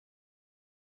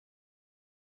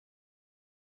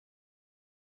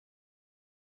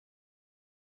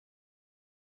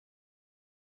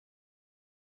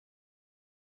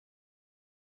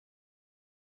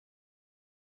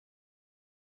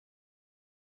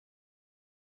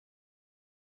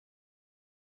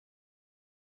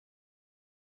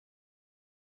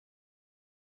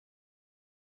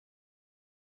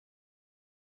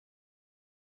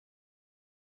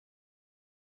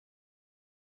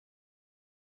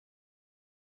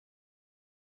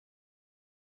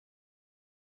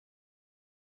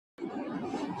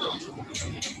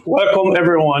Welcome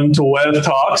everyone to Wealth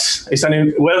Talks.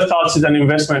 Wealth Talks is an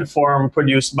investment forum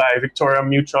produced by Victoria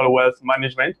Mutual Wealth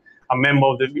Management, a member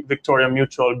of the Victoria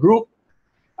Mutual Group.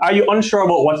 Are you unsure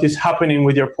about what is happening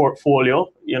with your portfolio?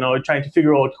 Trying to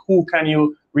figure out who can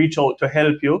you reach out to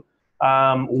help you?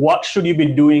 What should you be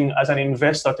doing as an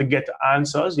investor to get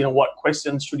answers? What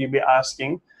questions should you be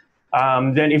asking?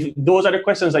 Then if those are the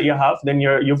questions that you have, then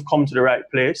you've come to the right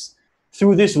place.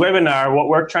 Through this webinar, what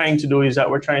we're trying to do is that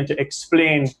we're trying to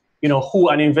explain, who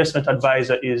an investment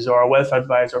advisor is, or a wealth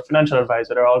advisor, or financial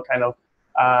advisor. They're all kind of,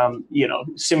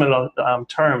 similar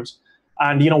terms.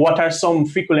 And, what are some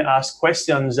frequently asked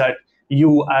questions that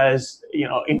you as,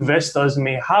 investors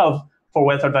may have for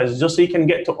wealth advisors, just so you can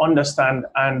get to understand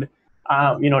and,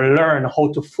 learn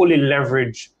how to fully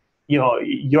leverage, your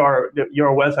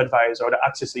wealth advisor, or the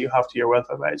access that you have to your wealth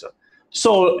advisor.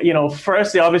 So,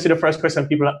 firstly, obviously, the first question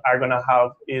people are going to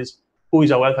have is, who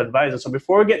is a wealth advisor? So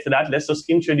before we get to that, let's just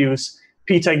introduce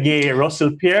Peter Gay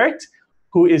Russell-Peart,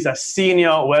 who is a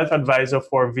senior wealth advisor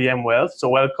for VM Wealth. So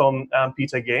welcome,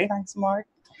 Peter Gay. Thanks, Mark.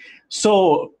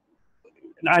 So,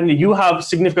 and you have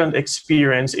significant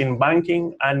experience in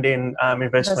banking and in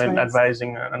investment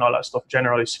advising and all that stuff,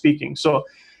 generally speaking. So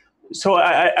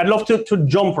I'd love to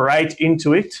jump right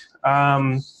into it.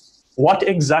 What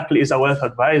exactly is a wealth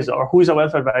advisor, or who is a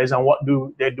wealth advisor, and what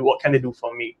do they do? What can they do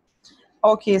for me?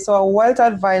 Okay, so a wealth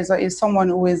advisor is someone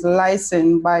who is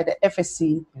licensed by the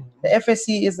FSC. Mm-hmm. The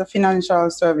FSC is the Financial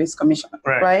Service Commission,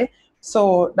 right?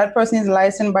 So that person is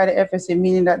licensed by the FSC,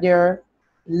 meaning that they're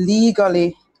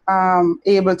legally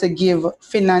able to give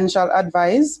financial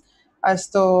advice as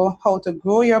to how to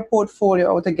grow your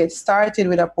portfolio, how to get started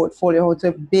with a portfolio, how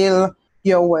to build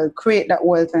your wealth, create that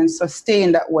wealth, and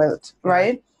sustain that wealth,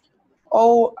 right?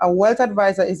 How a wealth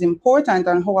advisor is important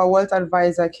and how a wealth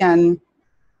advisor can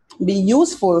be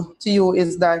useful to you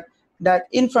is that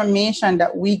information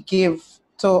that we give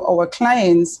to our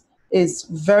clients is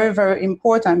very, very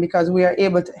important, because we are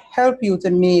able to help you to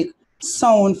make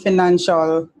sound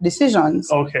financial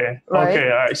decisions. Okay. Right? Okay.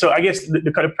 All right. So I guess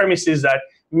the kind of premise is that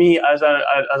me as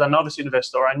a novice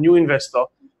investor or a new investor,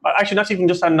 actually not even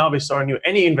just a novice or new,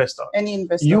 any investor.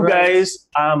 You guys,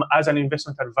 as an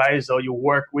investment advisor, you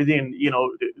work within,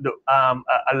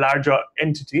 a larger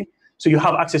entity. So you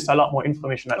have access to a lot more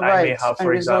information that I may have,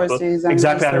 for example.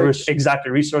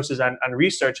 Exactly, resources and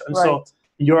research. And so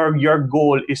your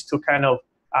goal is to kind of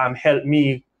help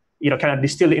me, kind of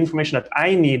distill the information that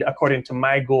I need according to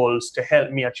my goals to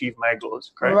help me achieve my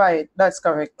goals, correct? Right, that's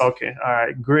correct. Okay, all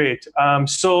right, great.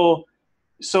 So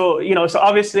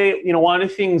obviously, one of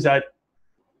the things that,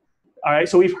 all right,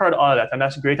 so we've heard all that, and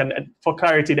that's great. And for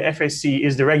clarity, the FSC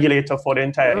is the regulator for the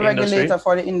entire industry. Regulator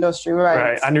for the industry, right.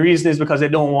 Right, and the reason is because they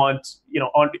don't want,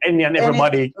 any and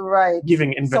everybody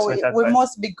giving investment advice. We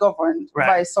must be governed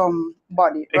by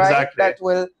somebody, right? Exactly. That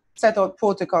will set out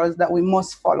protocols that we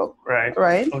must follow. Right.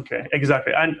 Right. Okay,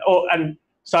 exactly. And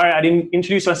sorry, I didn't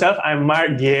introduce myself. I'm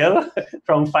Mark Gale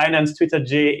from Finance Twitter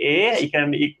JA. You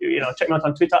can check me out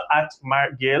on Twitter at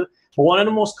Mark Gale. But one of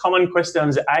the most common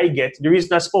questions I get, the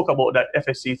reason I spoke about that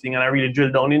FSC thing and I really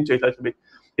drilled down into it a little bit,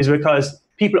 is because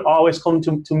people always come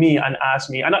to me and ask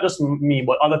me, and not just me,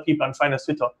 but other people on Finance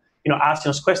Twitter, asking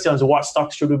us questions: what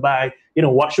stocks should we buy?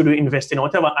 What should we invest in,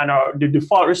 whatever. And the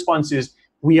default response is,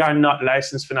 we are not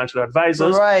licensed financial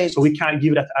advisors, so we can't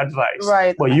give that advice.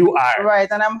 Right. But you are. Right.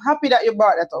 And I'm happy that you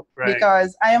brought that up,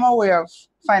 because I am aware of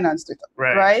Finance Twitter,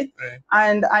 right?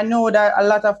 And I know that a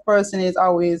lot of person is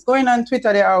always going on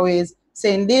Twitter, they're always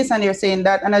saying this and they're saying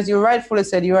that. And as you rightfully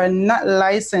said, you are not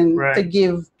licensed to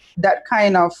give that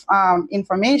kind of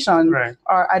information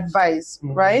or advice,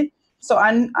 right? So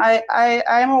I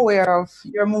am aware of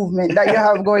your movement that you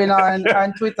have going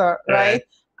on Twitter, right?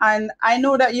 And I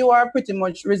know that you are pretty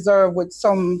much reserved with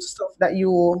some stuff that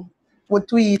you would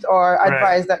tweet or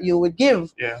advice that you would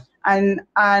give. Yeah.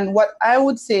 And what I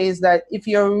would say is that if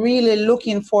you're really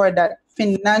looking for that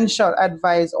financial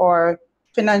advice or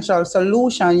financial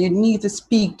solution, you need to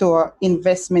speak to an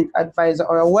investment advisor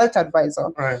or a wealth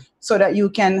advisor, so that you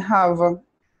can have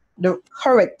the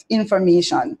correct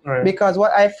information. Because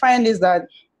what I find is that,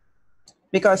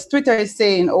 because Twitter is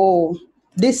saying, oh,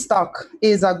 this stock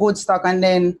is a good stock, and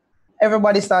then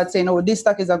everybody starts saying, oh, this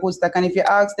stock is a good stock. And if you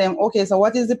ask them, okay, so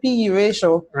what is the PE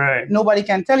ratio? Nobody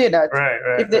can tell you that.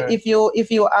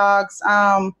 If you ask,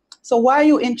 so why are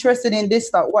you interested in this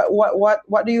stock?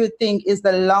 What do you think is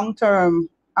the long-term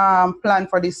plan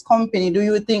for this company? Do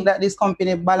you think that this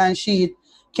company balance sheet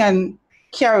can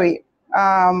carry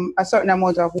a certain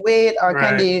amount of weight, or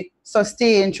can they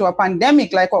sustain through a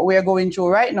pandemic like what we're going through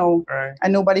right now,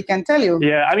 and nobody can tell you.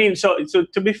 Yeah, I mean, so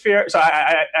to be fair, so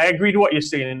I agree with what you're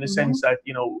saying in the sense that,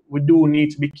 you know, we do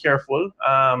need to be careful.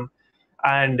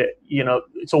 And, you know,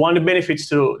 so one of the benefits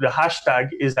to the hashtag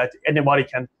is that anybody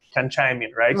can chime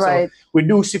in, right? So we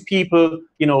do see people,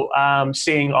 you know,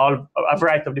 saying a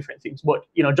variety of different things, but,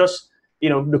 you know, just, you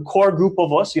know, the core group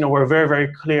of us, you know, we're very,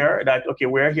 very clear that, okay,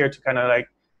 we're here to kind of like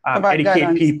educate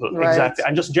guidance, people, exactly,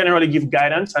 and just generally give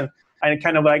guidance and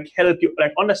kind of like help you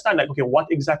like understand like, okay, what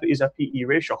exactly is a PE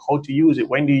ratio, how to use it,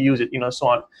 when do you use it, you know, so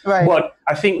on. But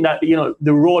I think that, you know,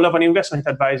 the role of an investment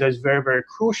advisor is very, very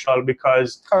crucial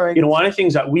because, you know, one of the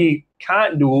things that we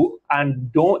can't do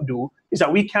and don't do is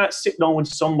that we can't sit down with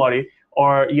somebody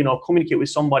or, you know, communicate with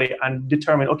somebody and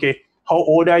determine, okay, how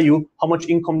old are you? How much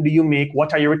income do you make?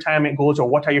 What are your retirement goals or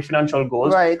what are your financial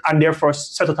goals? And therefore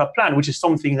set out a plan, which is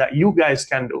something that you guys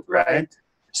can do, right?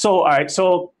 So, all right,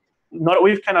 so now that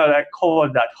we've kind of like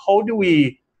covered that, how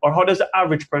does the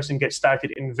average person get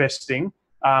started investing?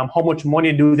 How much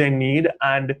money do they need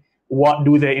and what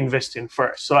do they invest in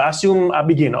first? So I assume a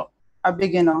beginner. A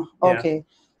beginner, okay.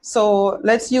 So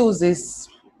let's use this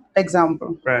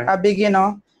example. A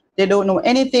beginner, they don't know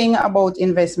anything about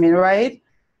investment, right?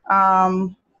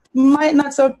 Might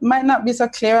not be so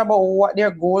clear about what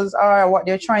their goals are, what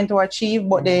they're trying to achieve,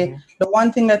 but the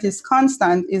one thing that is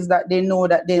constant is that they know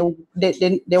that they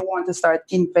want to start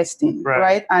investing,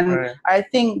 right? And I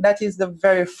think that is the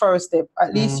very first step.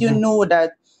 At least you know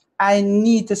that I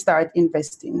need to start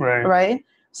investing, right?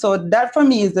 So that for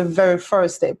me is the very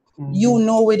first step. You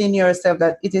know within yourself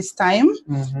that it is time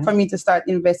for me to start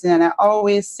investing. And I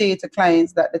always say to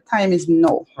clients that the time is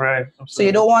now. So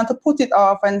you don't want to put it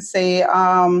off and say,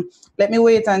 let me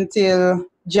wait until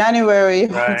January,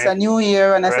 it's a new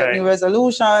year and I set new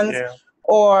resolutions.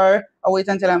 Or I wait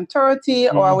until I'm 30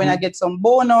 or when I get some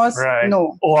bonus.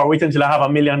 No. Or wait until I have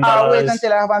 $1 million. Or wait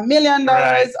until I have $1 million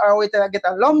or wait till I get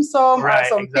a lump sum or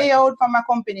some payout from my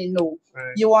company. No.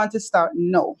 You want to start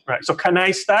now. So can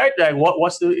I start? Like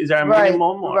is there a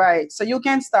minimum? Or? So you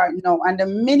can start now. And the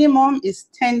minimum is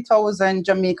 10,000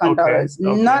 Jamaican dollars.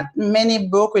 Not many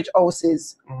brokerage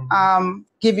houses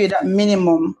give you that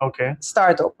minimum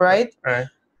startup, right?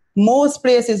 Most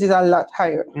places is a lot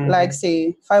higher, like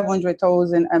say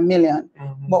 500,000, $1 million.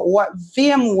 But what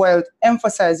VM Wealth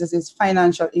emphasizes is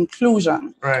financial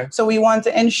inclusion. So we want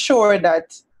to ensure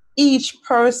that each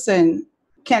person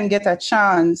can get a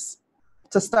chance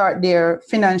to start their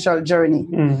financial journey,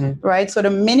 right? So the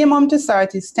minimum to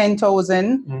start is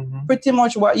 10,000. Pretty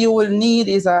much what you will need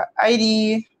is a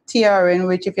ID, TRN,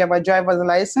 which if you have a driver's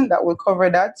license, that will cover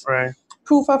that.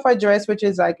 Proof of address, which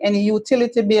is like any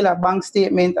utility bill, a bank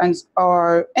statement,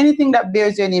 or anything that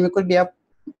bears your name. It could be a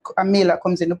mail that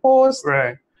comes in the post.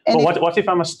 But what if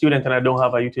I'm a student and I don't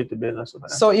have a utility bill and stuff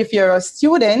like that? So if you're a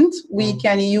student, we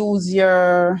can use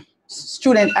your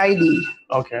student ID.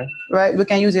 Right? We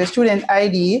can use your student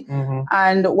ID.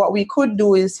 And what we could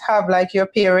do is have like your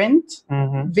parent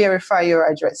verify your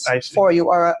address for you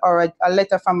or a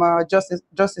letter from a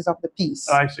justice of the peace.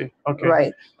 I see.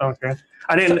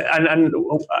 And then,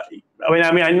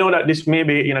 I mean, I know that this may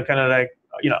be, you know, kind of like,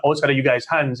 you know, outside of you guys'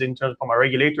 hands in terms from a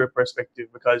regulatory perspective,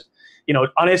 because, you know,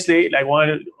 honestly, like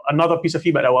another piece of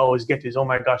feedback that I always get is, oh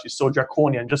my gosh, it's so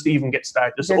draconian just to even get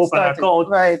started, just to open an account,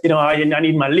 you know, I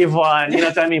need my liver and, you know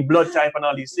what I mean, blood type and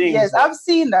all these things. Yes, I've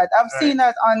seen that. I've seen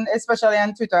that especially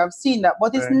on Twitter, I've seen that,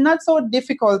 but it's not so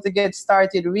difficult to get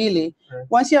started really.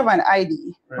 Once you have an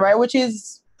ID, which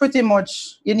is pretty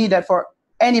much, you need that for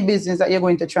any business that you're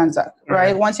going to transact,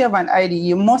 right? Once you have an ID,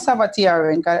 you must have a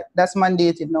TRN, that's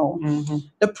mandated now.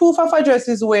 The proof of address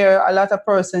is where a lot of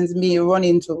persons may run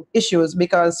into issues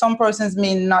because some persons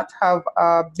may not have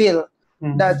a bill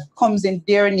that comes in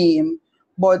their name,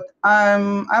 but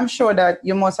I'm sure that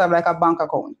you must have like a bank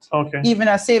account, even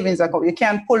a savings account. You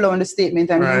can't pull on the statement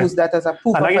and use that as a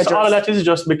proof of address. And I guess all of that is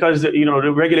just because, you know,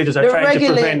 the regulators are trying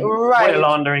to prevent money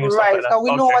laundering and stuff like that. So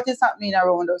we know what is happening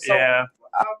around us. So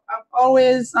I've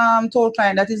always told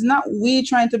clients that it's not we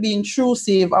trying to be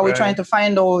intrusive or we trying to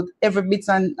find out every bits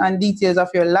and details of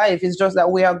your life. It's just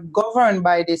that we are governed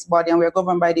by this body and we're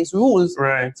governed by these rules.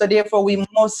 So therefore we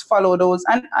must follow those.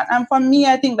 And for me,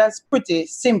 I think that's pretty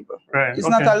simple. It's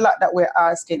not a lot that we're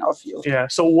asking of you.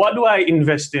 So what do I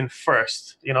invest in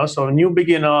first? You know, so new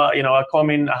beginner, you know, I come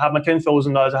in, I have my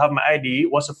 $10,000, I have my ID.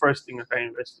 What's the first thing that I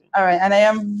invest in? All right. And I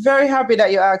am very happy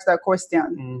that you asked that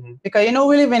question because, you know,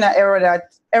 we live in an era that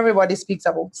everybody speaks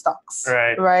about stocks,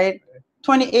 right?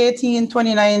 2018,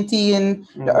 2019,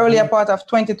 the earlier part of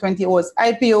 2020 was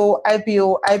IPO,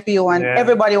 and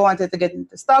everybody wanted to get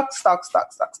into stocks.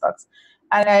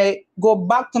 And I go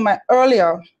back to my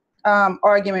earlier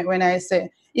argument when I say,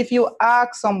 if you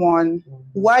ask someone,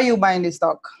 why are you buying this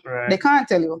stock? They can't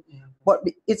tell you. But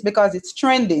it's because it's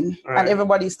trending and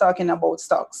everybody's talking about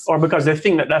stocks. Or because they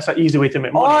think that that's an easy way to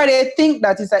make money. Or they think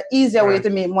that it's an easier way to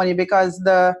make money because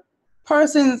the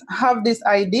persons have this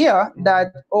idea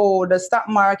that, oh, the stock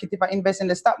market, if I invest in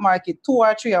the stock market 2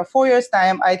 or 3 or 4 years'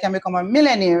 time, I can become a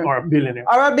millionaire. Or a billionaire.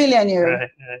 Or a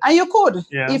billionaire. And you could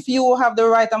if you have the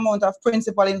right amount of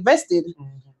principal invested.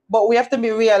 But we have to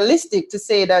be realistic to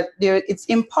say that it's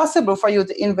impossible for you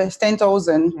to invest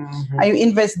 10,000 and you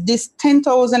invest this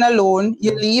 10,000 alone,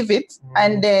 you leave it,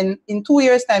 and then in 2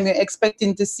 years' time, you're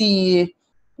expecting to see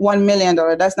 $1 million.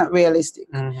 That's not realistic.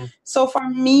 So for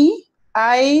me,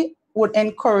 I would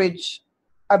encourage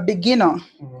a beginner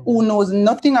who knows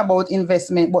nothing about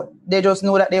investment, but they just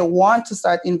know that they want to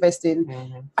start investing.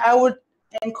 I would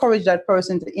encourage that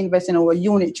person to invest in our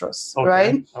unit trust,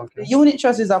 right? The unit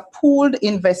trust is a pooled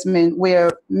investment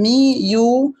where me,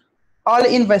 you, all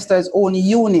the investors own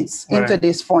units into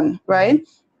this fund, right?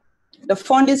 The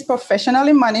fund is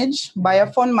professionally managed by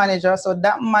a fund manager, so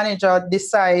that manager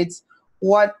decides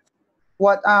what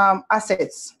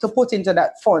assets to put into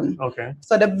that fund.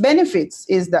 So the benefits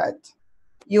is that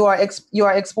you are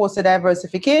exposed to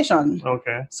diversification.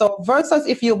 So versus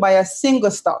if you buy a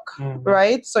single stock,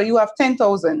 right? So you have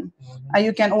 10,000 and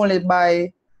you can only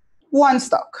buy one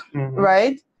stock,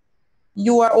 right?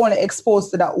 You are only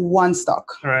exposed to that one stock.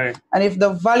 And if the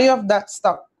value of that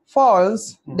stock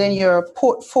falls, then your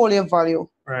portfolio value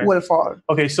will fall.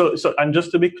 Okay, so and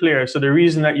just to be clear, so the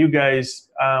reason that you guys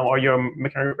or you're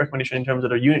making a recommendation in terms of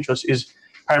the unit trust is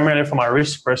primarily from a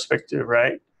risk perspective,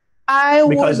 right?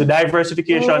 Because the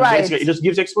diversification, basically, it just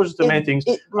gives exposure to many things,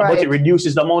 but it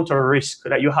reduces the amount of risk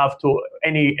that you have to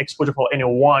any exposure for any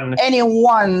one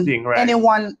thing, right? Any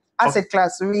one asset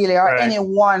class, really, or any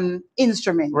one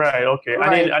instrument.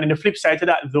 And then the flip side to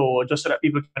that, though, just so that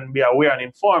people can be aware and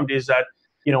informed, is that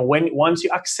once you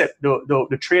accept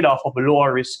the trade-off of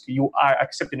lower risk, you are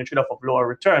accepting the trade-off of lower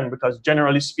return, because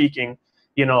generally speaking,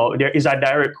 there is a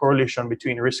direct correlation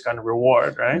between risk and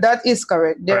reward, right? That is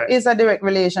correct. There is a direct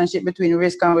relationship between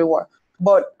risk and reward.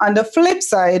 But on the flip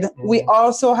side, we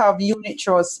also have unit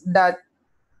trusts that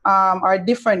are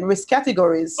different risk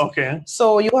categories.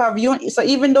 So you have so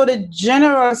even though the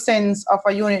general sense of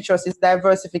a unit trust is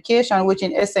diversification, which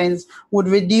in essence would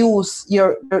reduce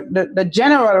the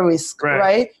general risk,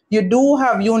 right? You do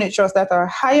have unit trusts that are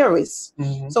higher risk.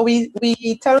 So we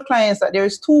tell clients that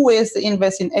there's 2 ways to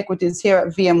invest in equities here at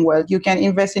VM Wealth. You can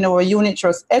invest in our unit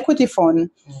trust equity fund,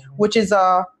 which is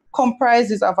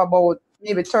comprises of about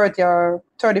maybe 30 or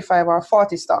 35 or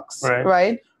 40 stocks,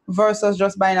 right? Versus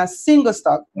just buying a single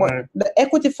stock. But the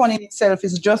equity fund in itself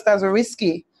is just as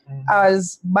risky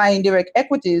as buying direct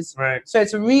equities. So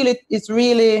it's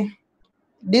really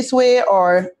this way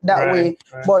or that way.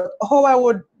 But how I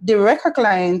would direct a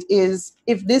client is,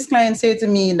 if this client say to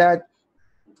me that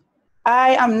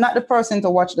I am not the person to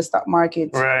watch the stock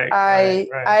market.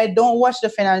 I don't watch the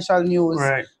financial news.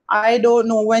 I don't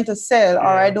know when to sell, or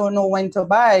I don't know when to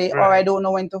buy, or I don't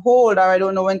know when to hold, or I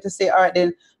don't know when to say, all right,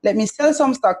 then let me sell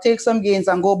some stock, take some gains,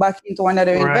 and go back into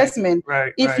another investment.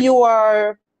 If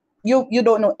you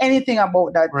don't know anything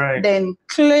about that, then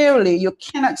clearly you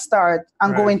cannot start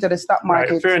and go into the stock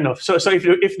market. Fair enough. So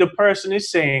if the person is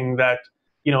saying that,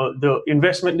 the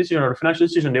investment decision or the financial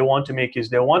decision they want to make is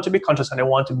they want to be conscious and they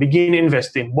want to begin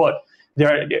investing, but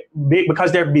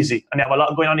because they're busy and they have a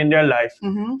lot going on in their life,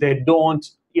 they don't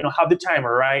have the time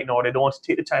right now, they don't want to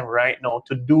take the time right now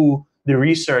to do the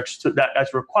research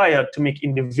that's required to make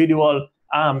individual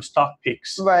stock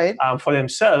picks for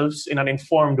themselves in an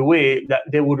informed way, that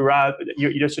they would rather,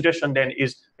 your suggestion then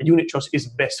is a unit trust is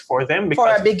best for them, because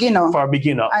for a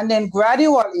beginner, and then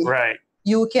gradually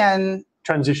you can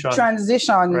transition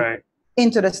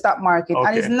into the stock market.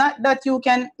 And it's not that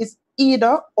it's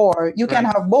either or, you can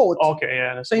have both.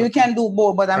 So you can do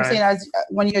both, but I'm saying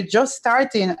when you're just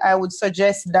starting, I would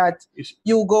suggest that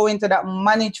you go into that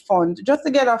managed fund just to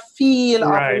get a feel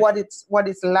of what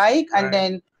it's like, and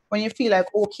then when you feel like,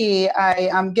 okay, I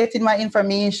am getting my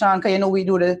information,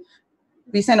 because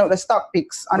we send out the stock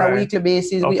picks on a weekly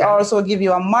basis. We also give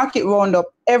you a market roundup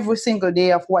every single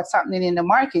day of what's happening in the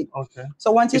market.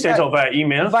 So once you send it out via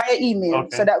email? Via email.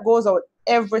 So that goes out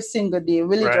every single day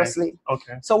religiously.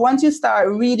 So once you start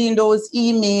reading those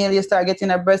emails, you start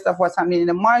getting abreast of what's happening in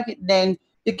the market, then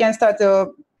you can start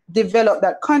to develop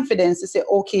that confidence to say,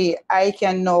 okay, I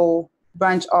can now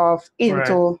branch off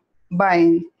into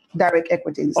buying direct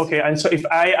equities. Okay, and so if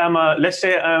I am let's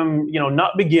say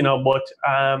not beginner, but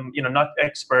not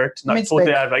expert, not mid-spec.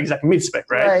 totally advanced, exactly mid-spec,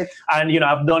 right? And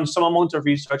I've done some amount of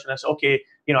research, and I say, okay,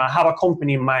 I have a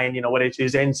company in mind, whether it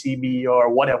is NCB or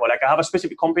whatever. Like I have a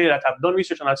specific company that I've done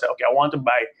research, and I say, okay, I want to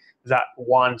buy that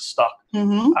one stock.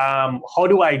 How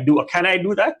do I do? Can I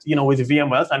do that? With VM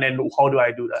Wealth, and then how do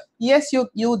I do that? Yes,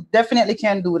 you definitely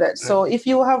can do that. So if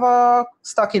you have a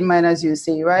stock in mind, as you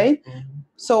say, right?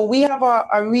 So we have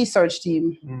a research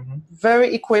team,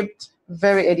 very equipped,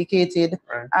 very educated,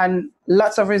 and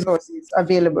lots of resources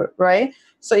available, right?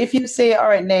 So if you say, all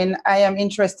right, then I am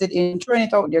interested in throwing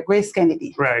it out there, Grace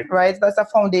Kennedy, right? That's a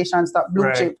foundation stock,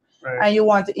 blue chip, and you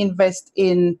want to invest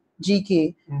in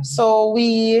GK. So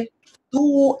we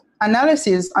do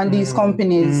analysis on these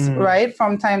companies, right,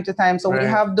 from time to time. So we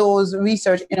have those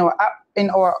research in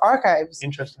our archives.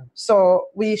 Interesting. So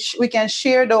we can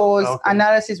share those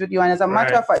analysis with you. And as a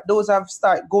matter of fact, those have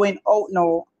started going out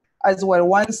now as well.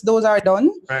 Once those are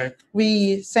done,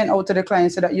 we send out to the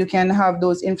client so that you can have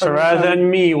those information. So rather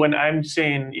than me, when I'm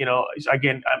saying,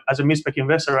 again, as a mid-spec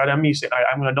investor, rather than me saying,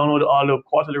 I'm going to download all the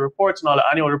quarterly reports and all the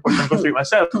annual reports and go through it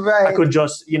myself, I could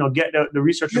just, get the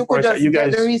research reports that you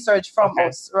guys... get the research from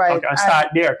us, right? And start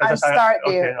there.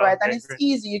 And it's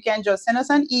easy. You can just send us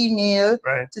an email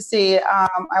to say,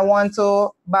 I want to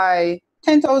buy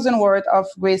 10,000 worth of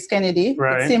Grace Kennedy.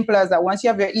 It's simple as that. Once you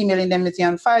have your email indemnity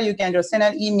on file, you can just send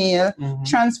an email,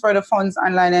 transfer the funds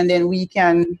online, and then we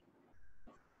can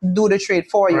do the trade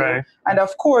for you. And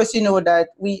of course, you know that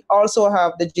we also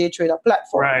have the JTrader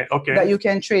platform that you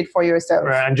can trade for yourself.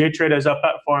 And JTrader is a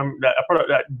platform, a product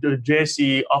that the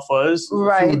JSE offers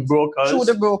through brokers. Through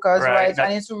the brokers,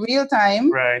 and it's real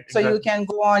time. So you can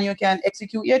go on, you can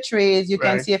execute your trades, you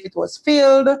can see if it was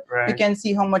filled, you can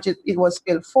see how much it was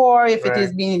filled for, if it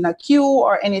is being in a queue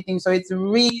or anything. So it's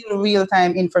real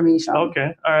time information.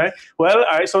 Okay, all right. Well,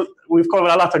 all right, so we've covered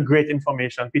a lot of great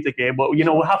information, Peter K, but we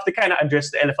have to kind of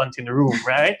address the elephant in the room,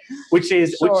 right? Which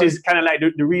is kind of like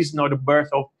the reason or the birth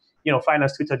of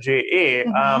Finance Twitter JA.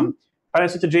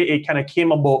 Finance Twitter JA kind of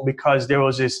came about because there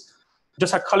was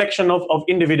just a collection of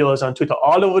individuals on Twitter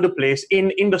all over the place,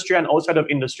 in industry and outside of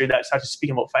industry, that started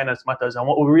speaking about finance matters. And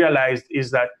what we realized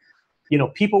is that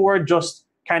people were just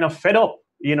kind of fed up.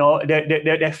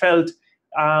 They felt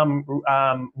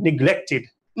neglected.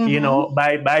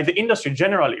 By the industry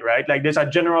generally, right? Like there's a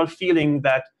general feeling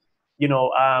that,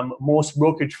 most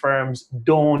brokerage firms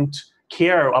don't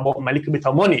care about my little bit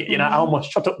of money. I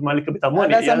almost shut up my little bit of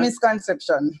money. That's a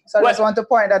misconception. So I just want to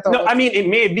point that out. No, I mean, it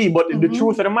may be, but the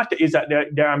truth of the matter is that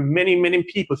there are many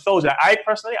people, thousands. I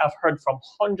personally have heard from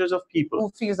hundreds of people who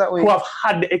feels that way, who have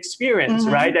had the experience,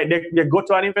 right? They go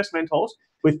to an investment house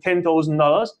with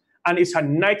 $10,000, and it's a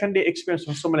night and day experience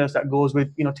from someone else that goes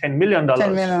with, $10 million.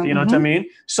 You know what I mean?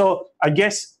 So I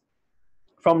guess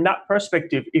from that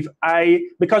perspective,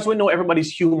 because we know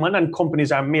everybody's human and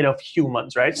companies are made of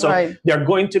humans, right? So they're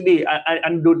going to be,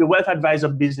 and the wealth advisor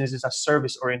business is a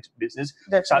service-oriented business.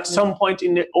 Definitely. So at some point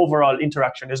in the overall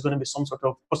interaction, there's going to be some sort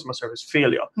of customer service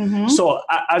failure. So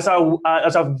as a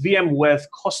VM Wealth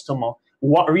customer,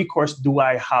 what recourse do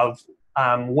I have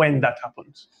when that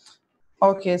happens?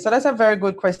 Okay, so that's a very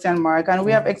good question, Mark. And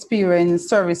we have experienced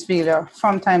service failure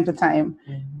from time to time.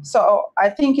 So I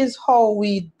think it's how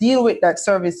we deal with that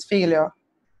service failure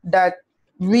that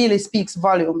really speaks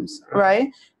volumes, right?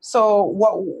 So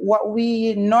what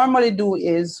we normally do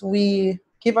is we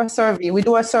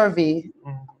do a survey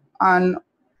on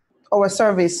our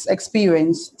service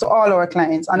experience to all our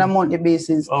clients on a monthly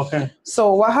basis. Okay.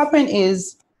 So what happened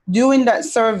is, during that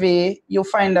survey, you'll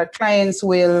find that clients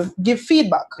will give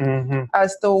feedback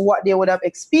as to what they would have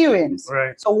experienced.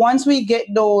 So once we get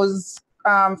those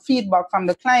feedback from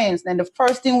the clients, then the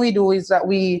first thing we do is that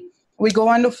we go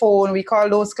on the phone, we call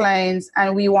those clients,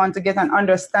 and we want to get an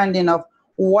understanding of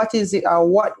what is it,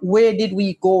 where did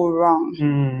we go wrong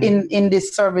in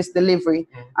this service delivery.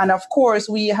 And of course,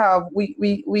 we have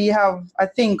a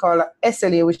thing called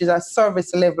SLA, which is a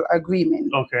service level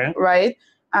agreement. Right?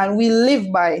 And we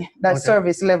live by that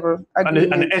service level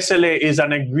agreement. And the SLA is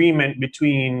an agreement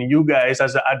between you guys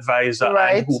as the advisor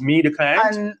and me, the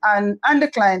client? And the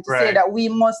client to say that we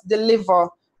must deliver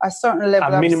a certain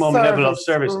level a minimum of service. level of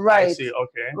service. I see.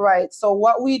 Okay. Right. So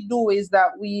what we do is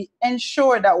that we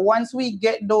ensure that once we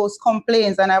get those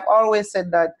complaints, and I've always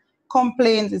said that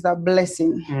complaints is a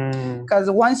blessing,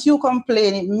 because once you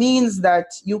complain, it means that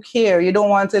you care. You don't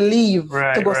want to leave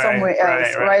to go somewhere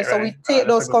else, right? So we take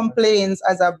those complaints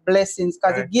as a blessing,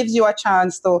 because it gives you a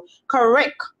chance to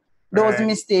correct those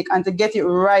mistakes and to get it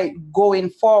right going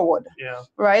forward,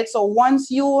 right? So once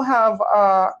you have,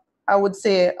 I would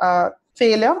say,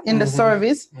 failure in the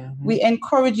service, we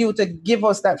encourage you to give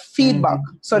us that feedback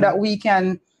so that we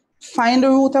can find the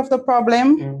root of the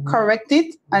problem, correct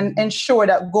it, and ensure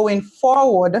that going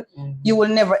forward, you will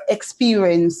never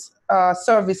experience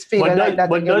service failure like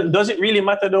that again. Does it really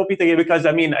matter though, Peter? Because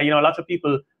I mean, a lot of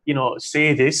people,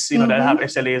 say this, that have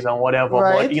SLAs and whatever,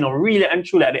 right. but really and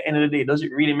truly at the end of the day, does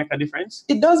it really make a difference?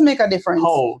 It does make a difference.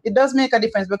 How? It does make a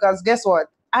difference because guess what?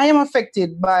 I am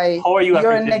affected by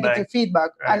your negative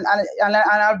feedback, right. and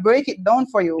I'll break it down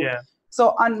for you. Yeah.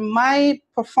 So on my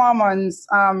performance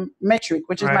metric,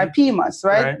 which is my PMAS,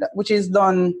 right, which is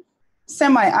done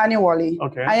semi-annually,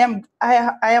 okay. I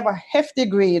have a hefty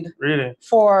grade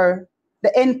for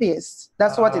the NPS.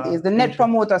 That's what it is, the Net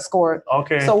Promoter Score.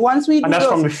 Okay. So once we and that's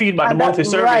from the feedback, the monthly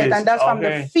surveys. Right, and that's from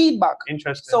the feedback.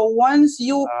 Interesting. So once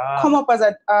you come up as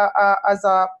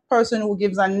a person who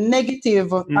gives a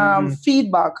negative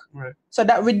feedback, so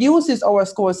that reduces our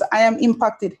scores. I am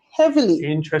impacted heavily.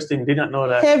 Interesting. Did not know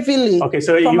that. Heavily. Okay,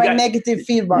 so from my negative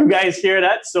feedback. You guys hear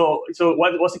that? So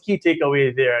what's the key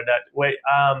takeaway there? That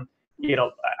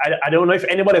I don't know if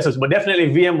anybody else, but definitely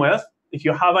VMware. If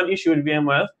you have an issue with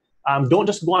VMware, don't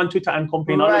just go on Twitter and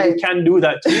complain. You can do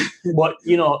that too, but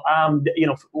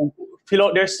fill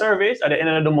out their surveys at the end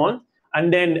of the month,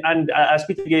 and as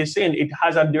Peter is saying, it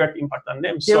has a direct impact on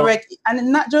them.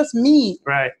 And not just me.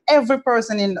 Right. Every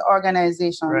person in the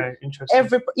organization. Right.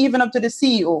 Interesting. Even up to the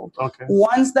CEO. Okay.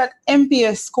 Once that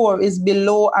NPS score is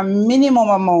below a minimum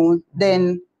amount,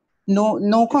 then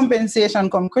no compensation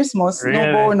come Christmas,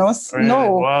 no bonus,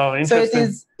 no. Wow,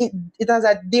 interesting. So it has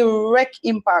a direct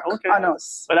impact on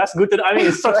us. But that's good to know. I mean,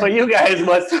 it sucks for you guys,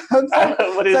 but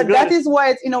but it's good. That is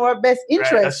why it's in our best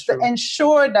interest to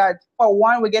ensure that, for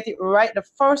one, we get it right the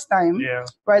first time,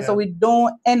 so we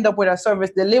don't end up with a service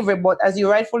delivery. But as you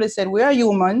rightfully said, we are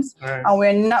humans, and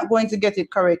we're not going to get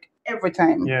it correct every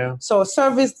time. So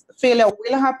service failure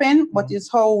will happen, but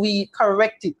it's how we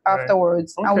correct it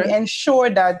afterwards, and we ensure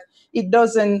that it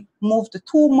doesn't move to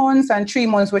 2 months and 3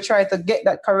 months. We try to get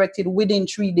that corrected within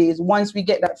 3 days. Once we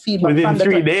get that feedback within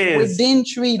 3 days. Within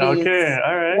 3 days. Okay,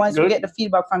 all right. Once we get the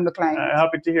feedback from the client.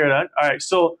 Happy to hear that. All right,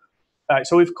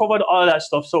 so we've covered all that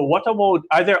stuff. So what about,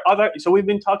 are there other? So we've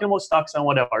been talking about stocks and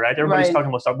whatever, right? Everybody's talking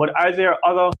about stock, but are there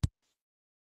other?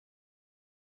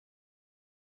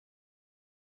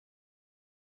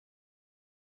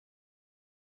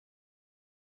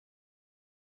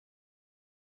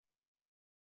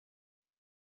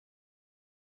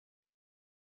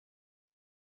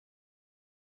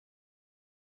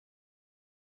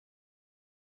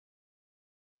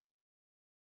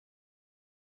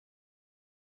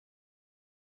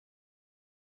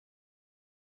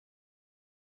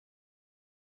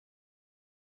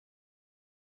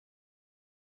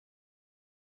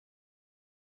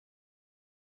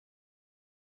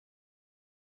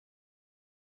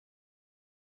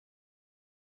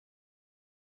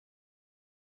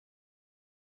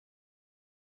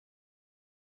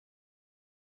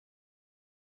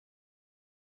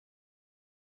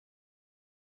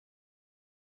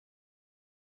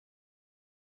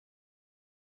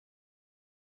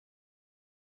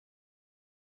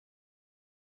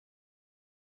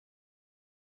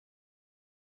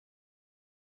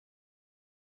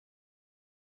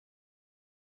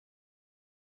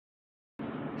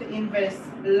 To invest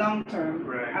long term,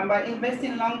 and by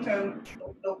investing long term,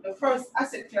 the first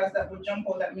asset class that will jump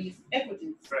out at me is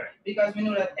equities, because we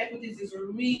know that equities is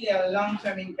really a long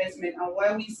term investment. And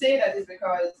why we say that is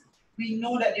because we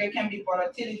know that there can be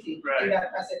volatility in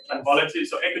that asset class. And volatility,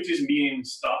 so equities mean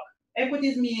stock.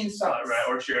 Equities mean stocks,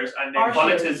 or shares, and then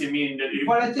volatility mean the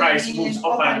price moves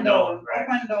up and down, up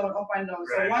and down, up and down.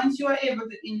 So once you are able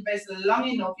to invest long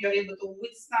enough, you're able to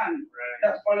withstand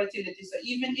that volatility. So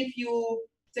even if you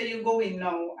say you go in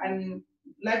now, and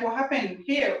like what happened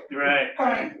here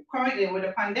currently with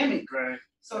the pandemic.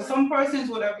 So some persons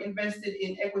would have invested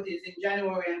in equities in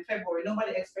January and February.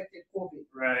 Nobody expected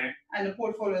COVID. And the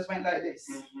portfolios went like this.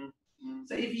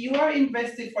 So if you are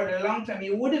invested for the long term,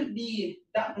 you wouldn't be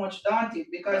that much daunted,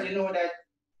 because you know that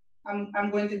I'm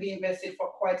going to be invested for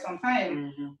quite some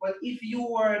time. But if you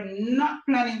were not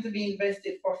planning to be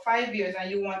invested for 5 years and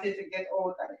you wanted to get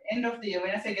out at the end of the year, when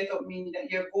I say get out, meaning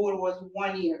that your goal was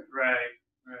 1 year,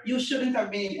 you shouldn't have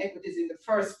been in equities in the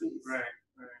first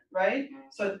place.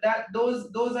 So that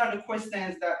those are the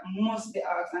questions that must be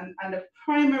asked, and the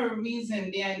primary reason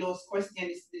behind those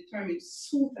questions is to determine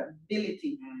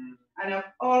suitability. And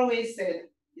I've always said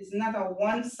it's not a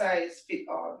one size fit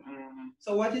all.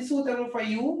 So what is suitable for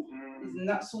you is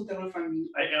not suitable for me.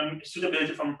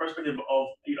 Suitability from a perspective of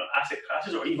asset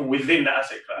classes, or even within the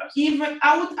asset class. Even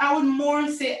I would more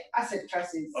say asset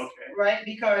classes. Right?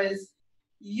 Because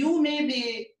you may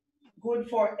be good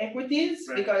for equities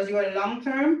because you are long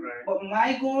term, but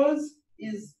my goals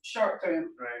is short term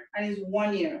and is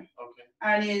 1 year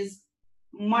and is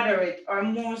moderate or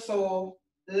more so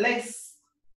less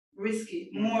risky,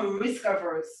 more risk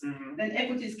averse, then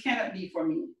equities cannot be for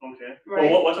me. Okay.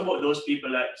 Well, what about those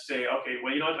people that say, okay,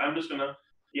 well, you know what, I'm just gonna,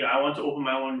 I want to open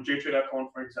my own JTrade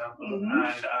account, for example,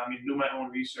 and do my own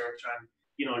research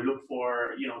and look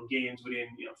for gains within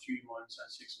 3 months and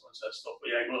 6 months and stuff. But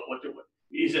yeah, what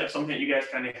is that something that you guys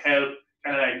kind of help,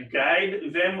 kind of like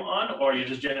guide them on, or you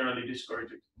just generally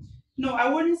discourage it? No, I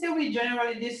wouldn't say we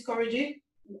generally discourage it.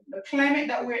 The climate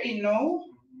that we're in now,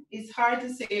 it's hard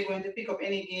to say you're going to pick up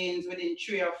any gains within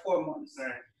 3 or 4 months.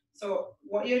 Right. So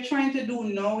what you're trying to do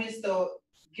now is to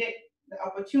get the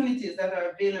opportunities that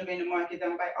are available in the market.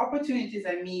 And by opportunities,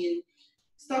 I mean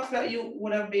stocks that you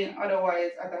would have been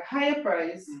otherwise at a higher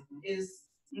price is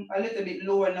a little bit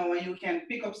lower now, and you can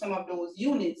pick up some of those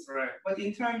units. Right. But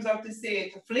in terms of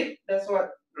to flip, that's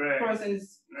what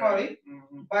persons call it,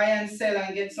 buy and sell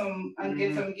and get some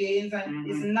gains, and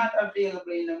it's not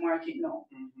available in the market now.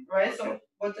 Right? Okay. So,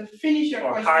 but to finish your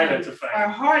question,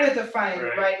 harder to find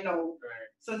right now. Right.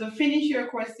 So to finish your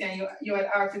question, you had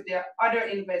asked if there are other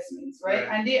investments, right?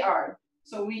 And they are.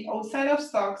 So we, outside of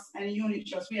stocks and unit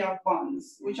trusts, we have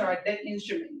bonds, which are debt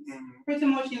instruments. Pretty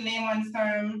much in layman's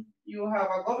term, you have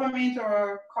a government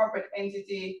or a corporate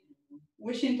entity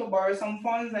wishing to borrow some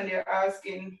funds, and they're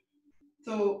asking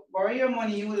to borrow your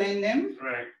money, you lend them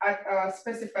at a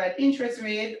specified interest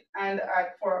rate and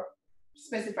for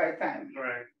specified time.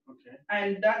 Right. Okay.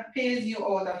 And that pays you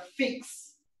out a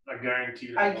fixed,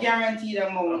 guaranteed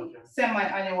amount,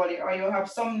 semi-annually, or you have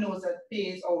some notes that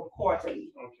pays out quarterly.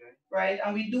 Okay. Right?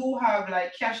 And we do have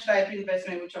like cash type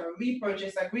investment, which are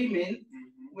repurchase agreement,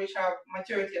 which have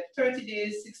maturity of 30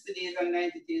 days, 60 days, and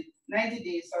 90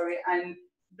 days, and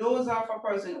those are for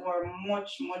persons who are much,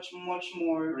 much, much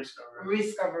more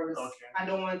risk averse and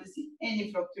don't want to see any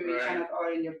fluctuation at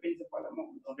all in your principal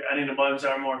amount. Okay, and then the bonds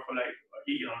are more for like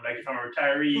if I'm a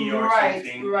retiree or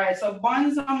something. Right. So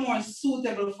bonds are more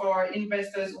suitable for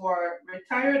investors who are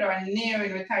retired or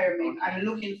nearing retirement and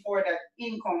looking for that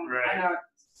income on a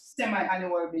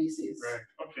semi-annual basis.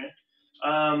 Right. Okay.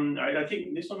 I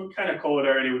think this one kind of covered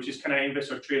already, which is can I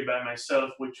invest or trade by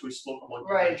myself, which we spoke about.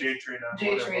 JTrade,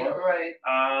 right.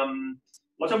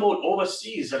 What about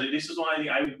overseas? This is one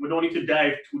thing we don't need to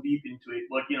dive too deep into it,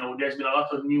 but there's been a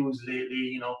lot of news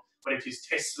lately. Whether it is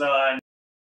Tesla and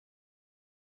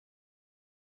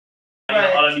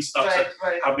all of these stocks that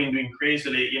have been doing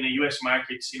crazily in the US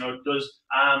markets. Does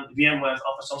VMware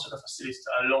offer some sort of facilities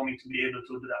to allow me to be able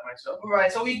to do that myself?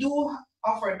 Right. So we do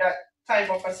offer that type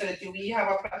of facility. We have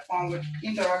a platform with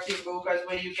interactive brokers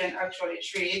where you can actually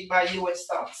trade by US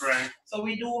stocks. Right. So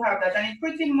we do have that, and it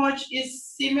pretty much is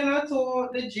similar to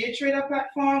the JTrader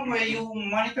platform where you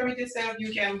monitor it yourself.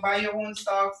 You can buy your own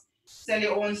stocks, sell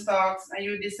your own stocks, and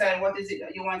you decide what is it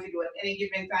that you want to do at any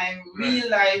given time. Real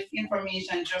life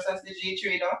information, just as the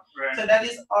JTrader. Right. So that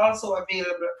is also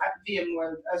available at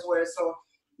VMware as well. So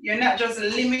you're not just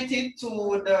limited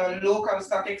to the local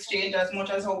stock exchange as much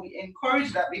as how we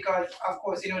encourage that, because of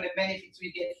course, the benefits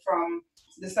we get from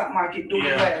the stock market doing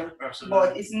well. Absolutely.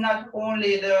 But it's not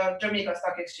only the Jamaica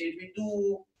Stock Exchange. We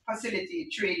do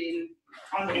facilitate trading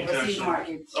on the overseas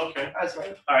markets as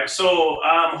well. All right. So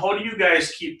how do you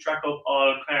guys keep track of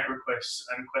all client requests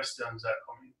and questions that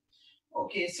come in?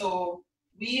 Okay, so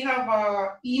we have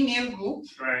our email group,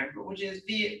 which is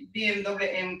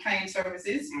BMWM Client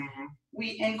Services.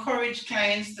 We encourage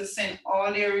clients to send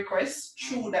all their requests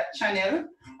through that channel.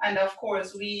 And of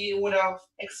course, we would have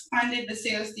expanded the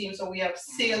sales team, so we have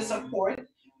sales support.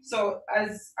 So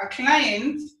as a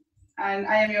client, and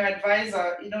I am your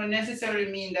advisor, it don't necessarily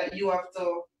mean that you have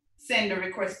to send a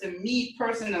request to me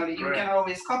personally. You can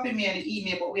always copy me an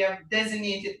email, but we have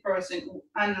designated person who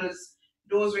handles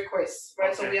those requests,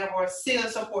 right? So we have our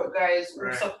sales support guys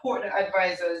who support the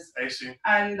advisors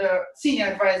and senior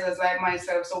advisors like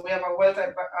myself. So we have a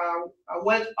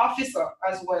wealth officer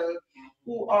as well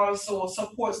who also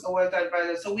supports the wealth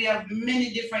advisor. So we have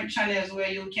many different channels where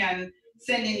you can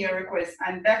send in your request,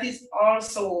 and that is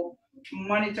also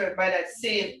monitored by that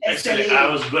same SLA. I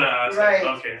was gonna ask. Okay,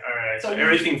 all right. So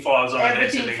everything falls under the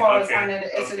SLA. Everything falls under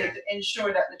the SLA to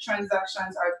ensure that the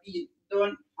transactions are being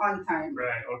done on time.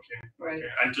 Right. Okay.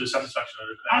 And to the satisfaction of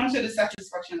the client. And to the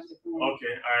satisfaction of the client.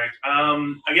 Okay. All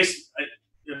right. I guess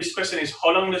this question is: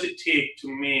 how long does it take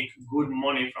to make good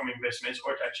money from investments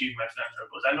or to achieve my financial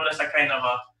goals? I know that's a kind of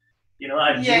a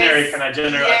generic and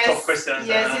a tough question.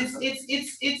 Yes,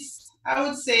 it's I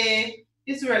would say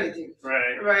it's relative,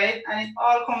 right? Right, and it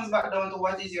all comes back down to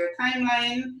what is your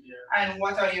timeline, and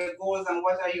what are your goals and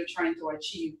what are you trying to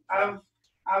achieve.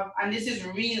 And this is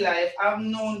real life. I've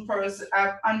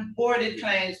onboarded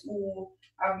clients who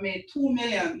have made 2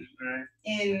 million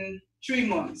in 3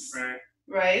 months,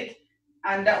 right?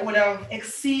 And that would have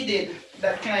exceeded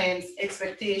that client's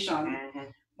expectation.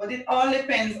 But it all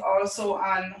depends also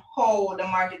on how the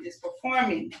market is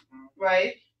performing,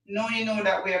 right? Now you know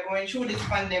that we are going through this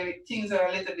pandemic, things are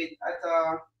a little bit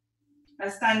at a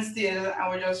standstill, and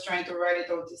we're just trying to ride it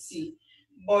out to see.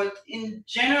 But in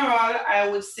general, I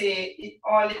would say it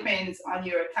all depends on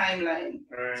your timeline.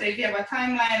 So if you have a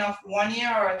timeline of 1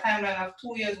 year or a timeline of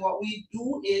 2 years, what we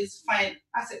do is find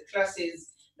asset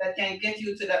classes that can get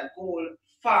you to that goal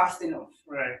fast enough.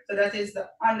 So that is the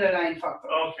underlying factor.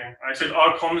 Okay. All right. So it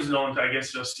all comes down to, I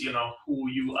guess, just who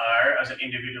you are as an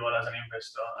individual, as an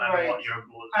investor, and what your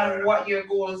goals are. And what your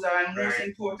goals are, and most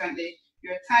importantly,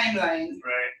 your timeline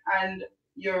and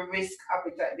your risk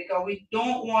appetite, because we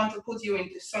don't want to put you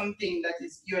into something that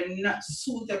you're not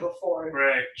suitable for,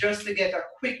 just to get a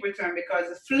quick return, because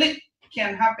the flip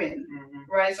can happen,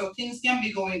 right? So things can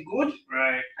be going good,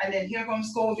 and then here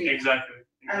comes COVID,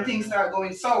 and things start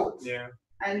going south,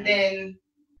 and then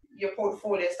your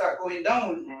portfolio start going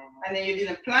down, and then you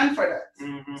didn't plan for that.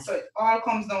 So it all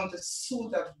comes down to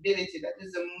suitability. That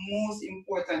is the most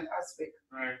important aspect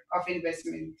of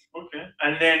investment. Okay.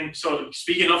 And then, so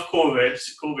speaking of COVID,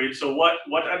 so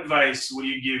what advice would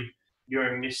you give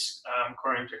during this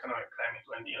current economic climate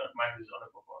when market is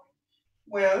underperforming?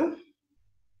 Well,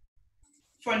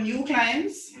 for new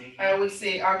clients, I would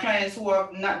say our clients who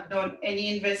have not done any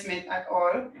investment at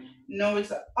all, know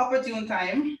it's an opportune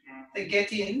time to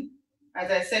get in. As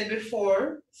I said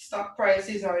before, stock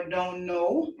prices are down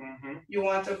now. You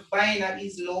want to buy in at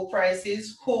these low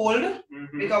prices, hold,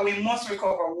 because we must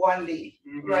recover one day,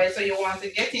 right? So you want to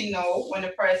get in now when the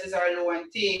prices are low and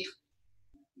take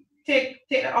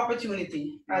the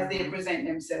opportunity as they present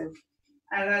themselves.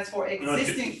 And as for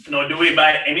existing... do we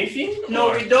buy anything?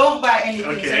 No, we don't buy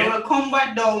anything. So we'll come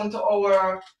back down to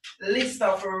our list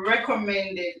of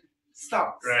recommended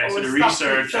stocks. So the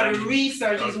research. So the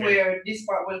research is where this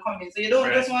part will come in. So you don't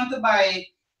just want to buy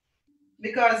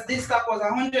because this stock was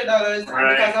 $100 and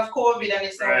because of COVID and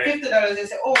it's now $50, they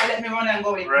say, oh, let me run and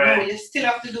go in. No, you still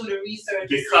have to do the research.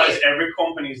 Because every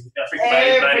company is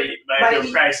affected by their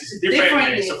prices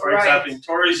differently. So for example, in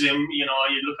tourism, you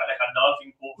look at like a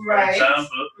Dolphin Cove, for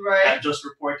example, that just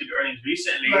reported earnings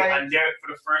recently, and they're, for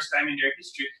the first time in their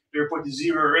history, they reported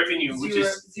zero revenue, which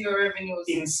is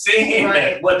insane.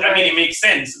 But I mean, it makes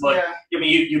sense. But I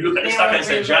mean, you look at the stock and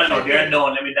say, John, no, they're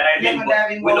down. Let me dive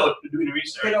in, without doing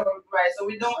research. So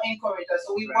we don't encourage that.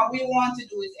 So what we want to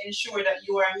do is ensure that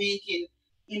you are making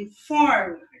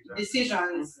informed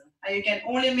decisions, and you can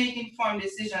only make informed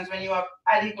decisions when you have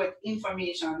adequate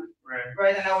information,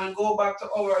 right? And I will go back to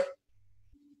our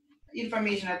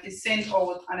information that is sent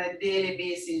out on a daily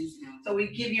basis. So we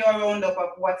give you a roundup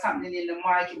of what's happening in the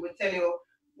market. We tell you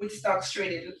which stocks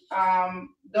traded down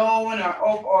or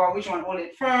up, or which one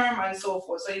holding firm, and so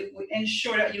forth. So we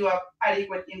ensure that you have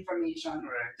adequate information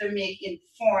to make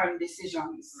informed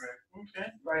decisions. All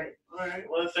right.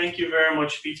 Well, thank you very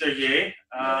much, Peter Gay.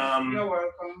 You're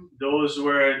welcome. Those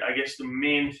were, I guess, the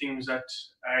main things that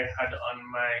I had on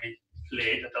my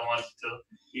plate that I wanted to,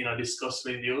 discuss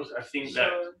with you. I think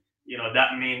that,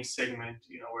 that main segment,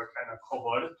 we're kind of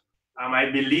covered.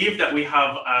 I believe that we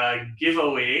have a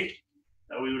giveaway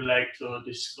that we would like to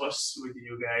discuss with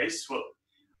you guys. Well,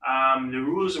 the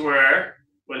rules were,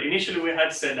 initially we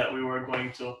had said that we were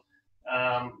going to,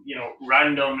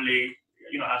 randomly,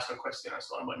 ask a question and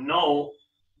so on. But now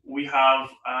we have,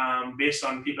 based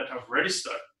on people that have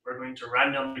registered, we're going to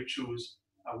randomly choose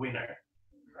a winner,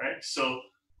 right? So,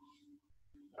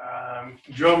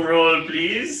 drum roll,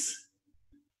 please.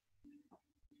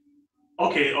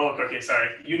 Okay, sorry.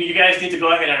 You guys need to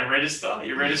go ahead and register.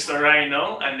 You register right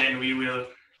now, and then we will,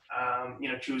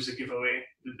 choose to give away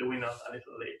the winner a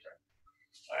little later.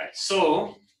 All right.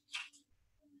 So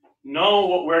now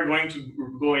what we're going to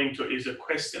go into is a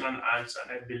question and answer.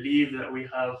 And I believe that we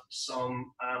have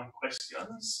some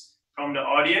questions from the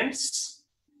audience.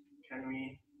 Can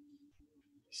we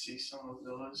see some of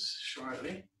those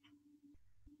shortly?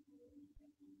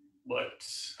 But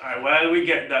all right, while we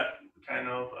get that kind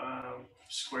of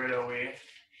squared away.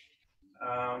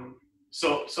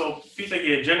 So Peter,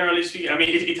 again, generally speaking, I mean,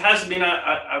 it has been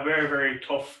a very, very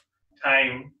tough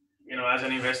time, as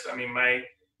an investor. I mean, my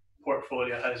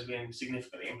portfolio has been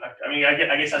significantly impacted. I mean, I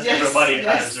guess as everybody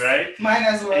has, right? Mine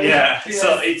as well. Yeah. Yes.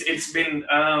 So it's been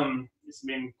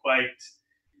quite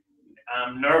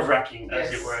nerve-wracking,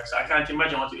 as it were. So I can't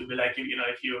imagine what it would be like if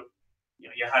you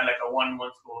had like a 1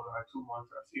 month goal or a 2 month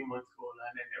or a 3 month goal,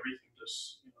 and then everything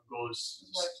just goes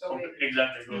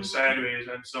sideways.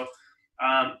 And so,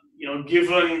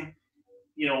 given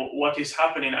what is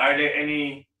happening, are there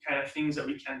any kind of things that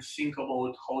we can think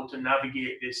about how to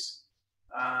navigate this,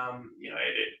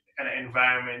 kind of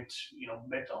environment,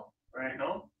 better right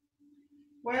now?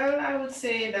 Well, I would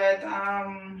say that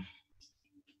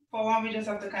for one, we just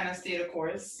have to kind of stay the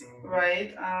course,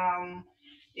 right?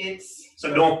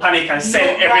 So don't panic and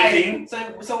sell everything.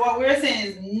 Right. So what we're saying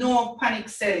is no panic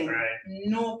selling. Right.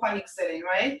 No panic selling,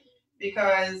 right?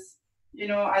 Because,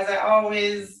 as I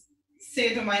always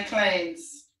say to my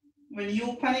clients, when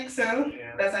you panic sell,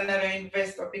 that's another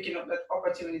investor picking up that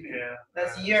opportunity. Yeah.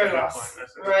 That's your loss,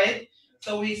 right?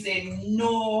 So we say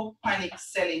no panic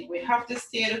selling. We have to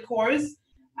stay the course,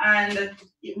 and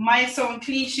it might sound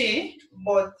cliche,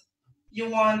 but you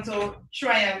want to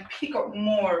try and pick up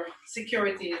more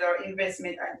securities or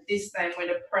investment at this time when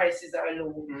the prices are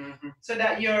low, so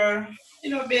that you're,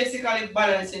 basically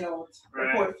balancing out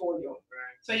the portfolio.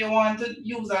 Right. So you want to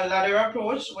use a ladder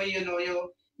approach where even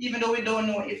though we don't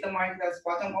know if the market has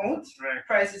bottomed out,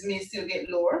 prices may still get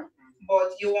lower,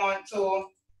 but you want to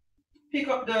pick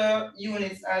up the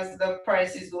units as the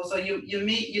prices go. So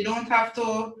you don't have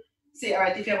to say, all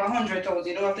right, if you have 100,000,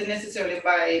 you don't have to necessarily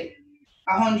buy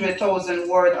 100,000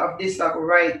 worth of this stock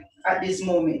right at this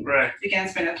moment. Right. You can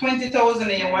spend a 20,000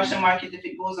 and you watch the market. If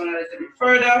it goes on a little bit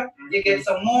further, you get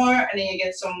some more, and then you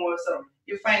get some more. So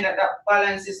you find that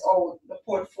balances out the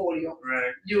portfolio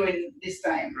during this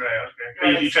time. Right.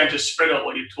 Okay. Right. You're trying to spread out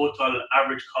what your total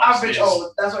average cost average is.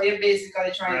 Out. That's what you're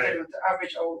basically trying to do, to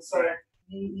average out. So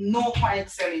no panic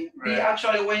selling. We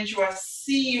actually went through a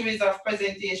series of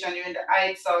presentations during the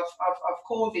heights of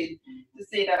COVID to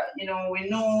say that, we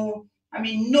know. I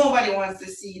mean, nobody wants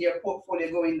to see their portfolio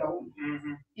going down.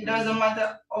 It doesn't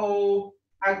matter how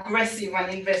aggressive an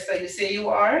investor you say you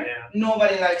are,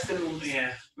 nobody likes to lose.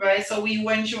 Right? So we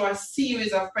went through a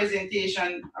series of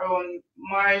presentations around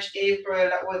March, April,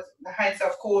 that was the heights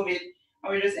of COVID.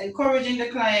 And we're just encouraging the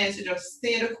clients to just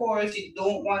stay the course. You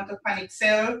don't want to panic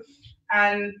sell.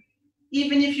 And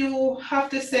even if you have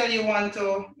to sell, you want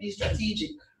to be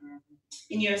strategic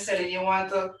in your selling. You want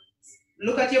to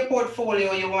look at your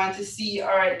portfolio. You want to see,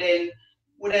 all right, then,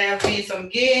 would I have made some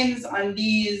gains on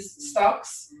these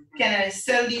stocks? Can I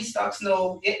sell these stocks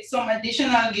now, get some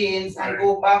additional gains, and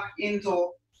go back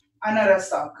into another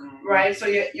stock, right? So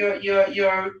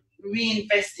you're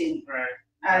reinvesting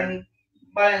and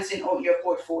balancing out your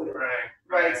portfolio,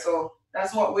 right? So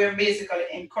that's what we're basically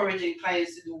encouraging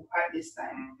clients to do at this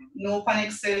time. No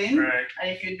panic selling, and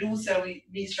if you do sell,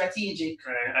 be strategic.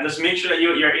 And just make sure that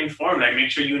you're informed, like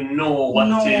make sure you know what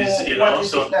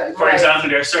is, so for example,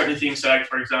 there are certain things like,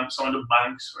 for example, some of the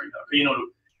banks, for example,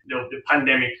 the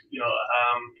pandemic,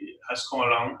 has come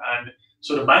along, and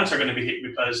so the banks are going to be hit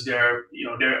because they're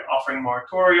offering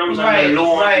moratoriums on their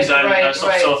loans and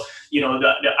stuff. So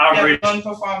the average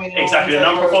non-performing loans, the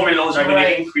non-performing loans are going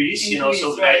to increase.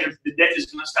 So the debt is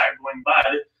going to start going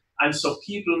bad, and so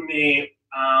people may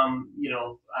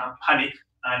panic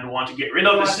and want to get rid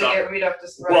of the stuff.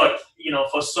 But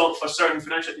for certain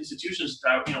financial institutions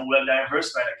that are well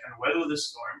diversified that can weather the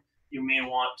storm, you may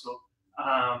want to.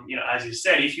 As you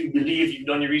said, if you believe you've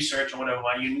done your research or whatever,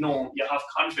 and you have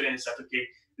confidence that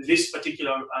this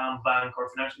particular bank or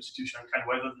financial institution can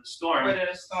weather the storm,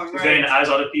 then as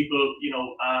other people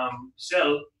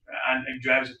sell and it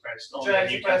drives the price down,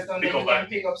 you can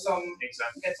pick up some,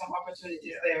 get some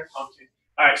opportunities there. Okay.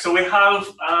 All right. So we have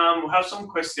some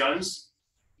questions.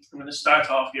 I'm going to start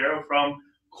off here from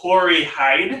Corey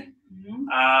Hyde.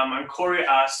 And Corey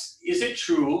asks, is it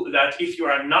true that if you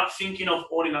are not thinking of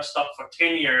owning a stock for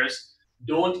 10 years,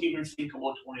 don't even think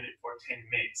about owning it for 10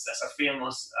 minutes? That's a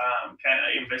famous kind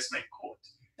of investment quote.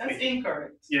 That's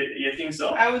incorrect. You think so?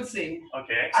 I would say.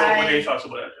 Okay. So what are your thoughts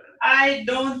about that? I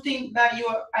don't think that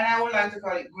and I would like to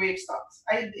call it great stocks.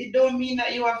 It don't mean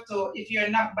that you have to, if you're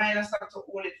not buying a stock to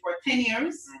hold it for 10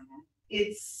 years,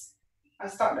 it's a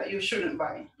stock that you shouldn't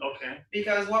buy. Okay.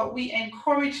 Because what we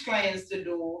encourage clients to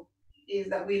do is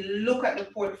that we look at the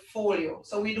portfolio.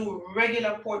 So we do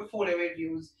regular portfolio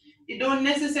reviews. It don't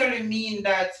necessarily mean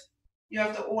that you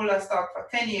have to hold a stock for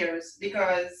 10 years,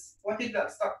 because what if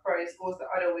that stock price goes the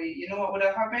other way? You know what would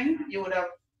have happened? You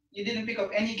didn't pick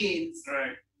up any gains.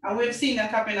 Right. And we've seen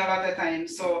that happen a lot of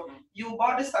times. So you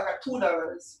bought the stock at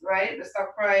 $2, right? The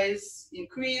stock price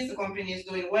increased, the company is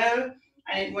doing well,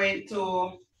 and it went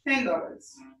to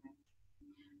 $10.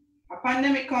 A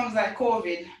pandemic comes like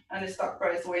COVID, and the stock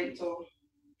price went to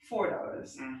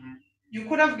 $4. you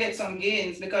could have get some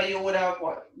gains because you would have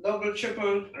double,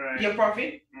 triple your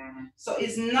profit. So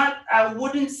it's not, I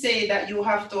wouldn't say that you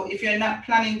have to, if you're not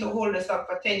planning to hold the stock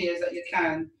for 10 years, that you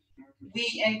can.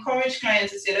 We encourage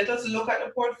clients to say, let us look at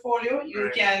the portfolio. You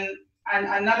can, and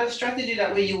another strategy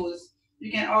that we use,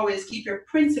 you can always keep your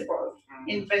principal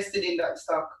invested in that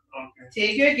stock.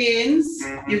 Take your gains.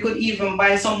 You could even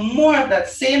buy some more of that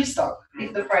same stock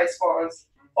if the price falls,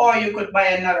 or you could buy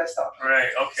another stock.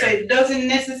 So it doesn't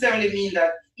necessarily mean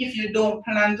that if you don't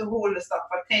plan to hold the stock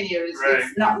for 10 years,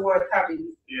 it's not worth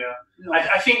having. No.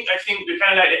 I think the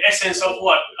kind of like the essence of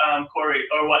what Corey,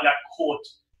 or what that quote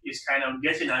is kind of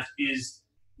getting at is,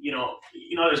 you know,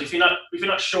 if you're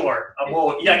not sure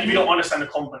about, if you don't understand the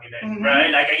company, then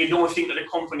right, like, and you don't think that the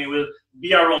company will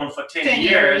be around for 10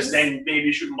 years, then maybe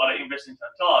you shouldn't bother investing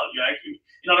at all. Like,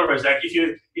 in other words, like, if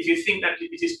you think that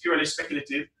it is purely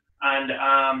speculative,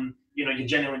 and you know,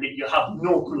 you have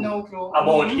no clue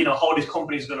about you know, how this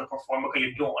company is going to perform because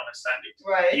you don't understand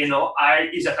it. You know,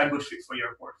 is that a good fit for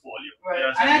your portfolio? You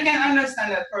know, and I can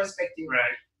understand that perspective.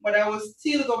 But I will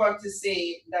still go back to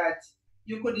say that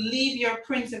you could leave your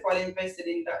principal invested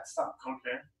in that stock.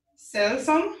 Sell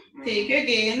some, take your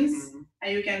gains,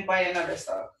 and you can buy another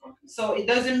stock. So it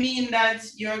doesn't mean that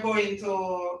you're going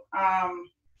to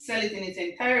sell it in its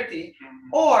entirety.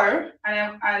 Or,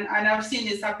 and I've seen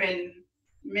this happen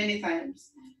many times,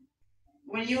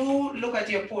 when you look at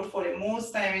your portfolio,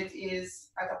 most time it is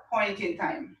at a point in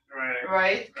time.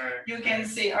 You can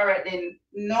say, all right, then,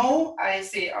 no, I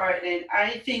say, all right, then,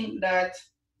 I think that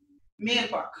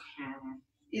Mailpack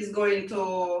is going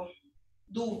to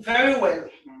do very well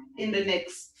in the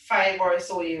next 5 or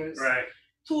so years.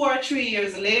 2 or 3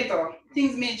 years later,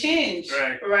 things may change,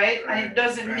 and it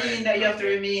doesn't mean that you have to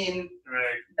remain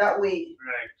that way.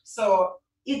 So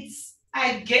it's,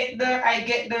 I get the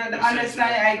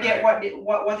understanding. I get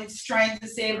what it's trying to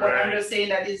say, but I'm just saying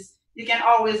that is, you can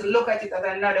always look at it as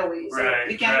another way. So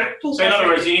you can look too. So in other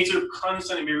words, you need to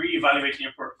constantly be reevaluating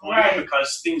your portfolio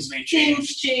because things may change.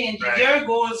 Things change. Your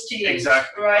goals change.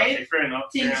 Exactly. Right. Fair enough.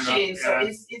 Things change. So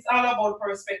it's all about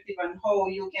perspective and how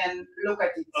you can look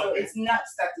at it. So it's not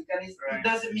static, and it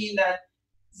doesn't mean that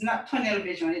it's not tunnel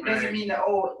vision. It doesn't mean that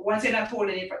once you're not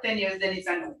holding it for 10 years, then it's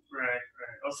a no.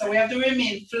 So we have to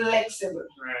remain flexible.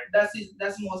 That's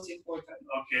most important.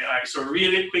 Okay, all right. So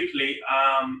really quickly,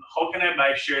 how can I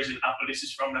buy shares in Apple? This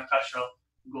is from Natasha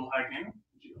Gohagen.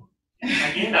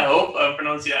 Again, I hope I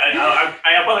pronounce it.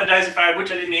 I apologize if I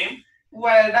butchered the name.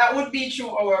 Well, that would be through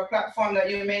our platform that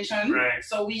you mentioned.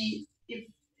 So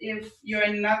if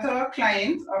you're not a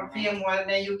client of VMware,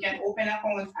 then you can open an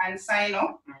account and sign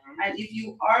up. And if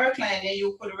you are a client, then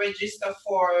you could register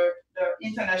for the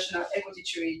international equity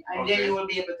trade, and then you will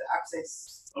be able to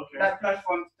access that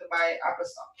platform to buy Apple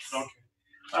stocks.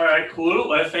 All right, cool.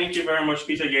 Well, thank you very much,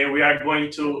 Peter Gay. We are going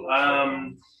to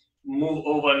move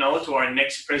over now to our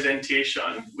next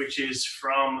presentation, which is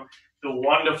from the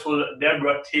wonderful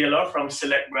Deborah Taylor from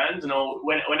Select Brands. You know,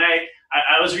 when I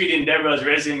was reading Deborah's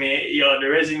resume, you know, the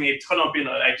resume ton up, you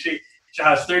know, like she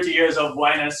has 30 years of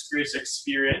wine and spirits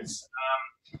experience.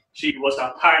 She was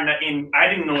a partner in, I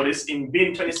didn't know this, in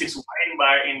Bin 26 Wine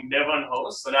Bar in Devon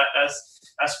House. So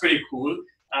that's pretty cool.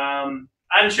 And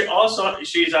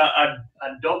she's a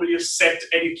WSET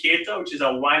educator, which is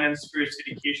a wine and spirits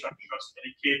education trust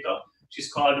educator.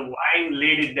 She's called Wine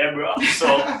Lady Deborah.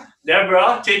 So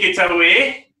Deborah, take it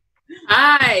away.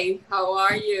 Hi, how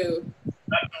are you?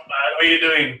 Not too bad. How are you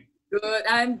doing? Good,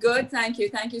 I'm good, thank you.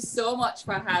 Thank you so much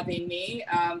for having me.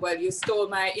 Well, you stole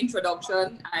my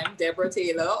introduction. I'm Deborah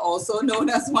Taylor, also known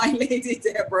as Wine Lady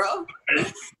Deborah.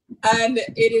 And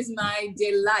it is my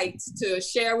delight to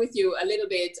share with you a little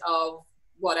bit of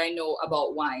what I know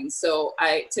about wine. So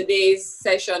today's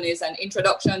session is an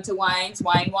introduction to wines,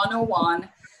 Wine 101.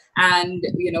 And,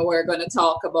 you know, we're going to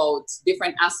talk about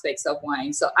different aspects of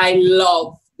wine. So I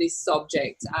love this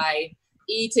subject. I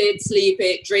eat it, sleep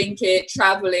it, drink it,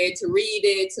 travel it, read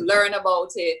it, learn about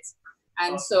it.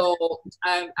 And so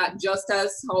just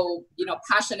as how, you know,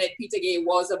 passionate Peter Gay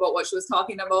was about what she was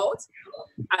talking about,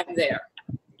 I'm there.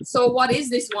 So what is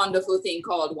this wonderful thing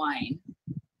called wine?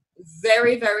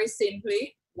 Very, very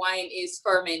simply, wine is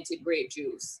fermented grape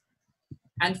juice.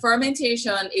 And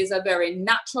fermentation is a very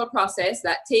natural process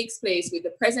that takes place with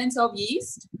the presence of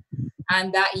yeast.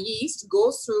 And that yeast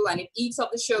goes through and it eats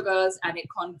up the sugars and it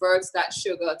converts that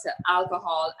sugar to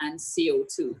alcohol and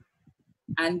CO2.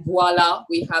 And voila,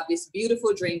 we have this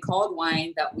beautiful drink called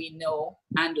wine that we know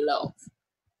and love.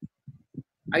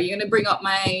 Are you going to bring up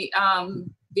my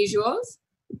visuals?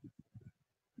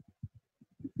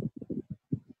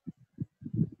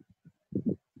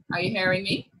 Are you hearing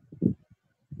me?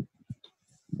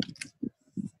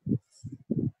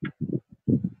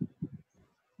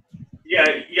 Yeah,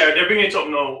 they're bringing it up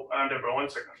now, Deborah. 1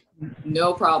 second.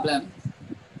 No problem.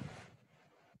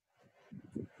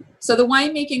 So the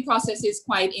winemaking process is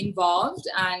quite involved,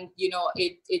 and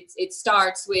it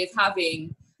starts with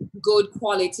having good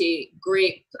quality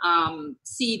grape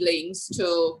seedlings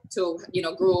to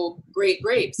grow great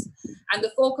grapes. And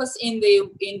the focus in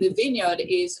the vineyard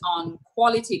is on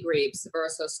quality grapes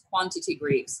versus quantity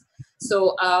grapes.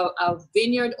 So a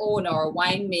vineyard owner or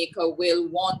winemaker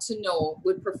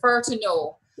would prefer to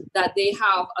know that they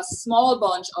have a small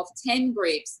bunch of 10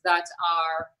 grapes that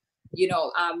are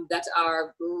that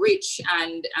are rich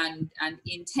and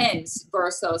intense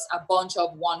versus a bunch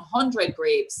of 100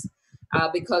 grapes,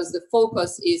 because the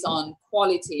focus is on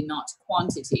quality, not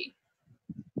quantity.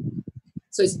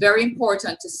 So it's very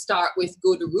important to start with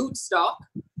good rootstock.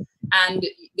 And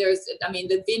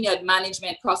the vineyard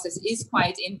management process is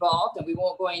quite involved, and we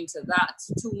won't go into that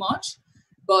too much.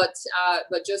 But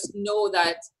just know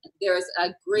that there's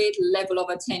a great level of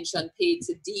attention paid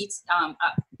to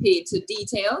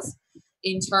details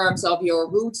in terms of your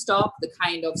rootstock, the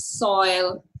kind of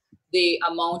soil, the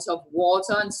amount of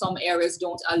water. And some areas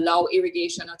don't allow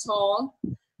irrigation at all.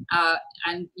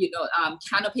 And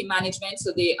canopy management,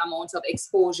 so the amount of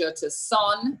exposure to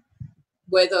sun,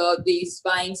 whether these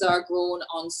vines are grown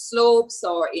on slopes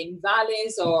or in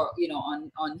valleys or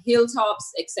on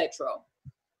hilltops, etc.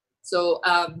 So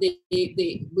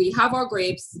we have our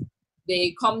grapes.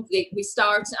 The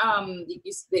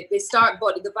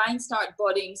vines start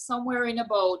budding somewhere in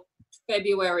about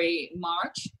February,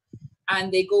 March,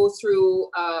 and they go through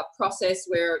a process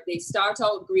where they start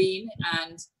out green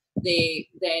and they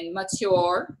then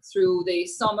mature through the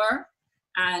summer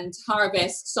and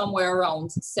harvest somewhere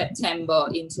around September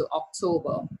into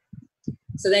October.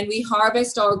 So then we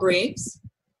harvest our grapes,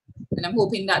 and I'm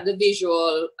hoping that the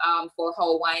visual for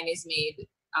how wine is made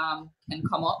can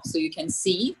come up so you can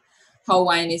see how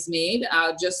wine is made,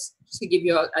 just to give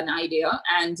you an idea.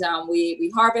 And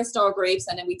we harvest our grapes,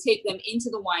 and then we take them into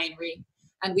the winery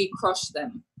and we crush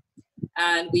them.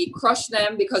 And we crush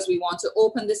them because we want to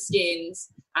open the skins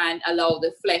and allow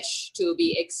the flesh to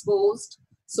be exposed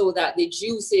so that the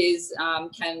juices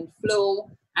can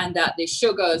flow and that the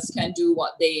sugars can do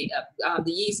what the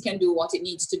yeast can do what it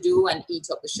needs to do and eat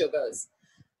up the sugars.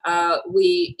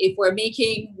 If we're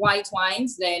making white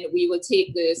wines, then we will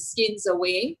take the skins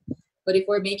away. But if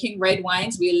we're making red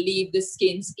wines, we'll leave the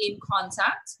skins in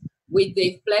contact with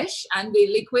the flesh and the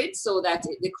liquid so that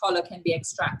the color can be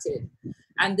extracted.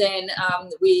 And then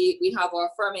we have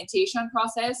our fermentation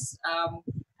process,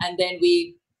 and then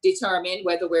we determine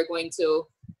whether we're going to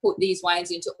put these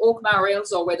wines into oak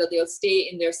barrels or whether they'll stay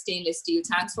in their stainless steel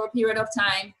tanks for a period of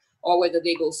time or whether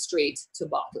they go straight to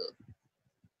bottle.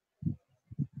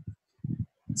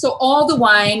 So all the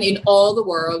wine in all the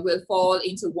world will fall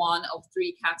into one of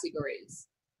three categories.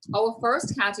 Our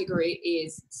first category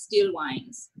is still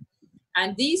wines.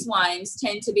 And these wines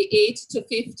tend to be 8 to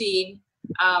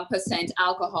 15%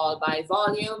 alcohol by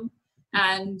volume.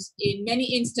 And in many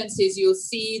instances, you'll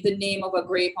see the name of a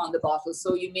grape on the bottle.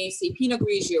 So you may see Pinot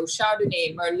Grigio,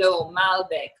 Chardonnay, Merlot,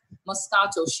 Malbec,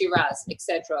 Moscato, Shiraz,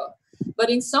 etc. But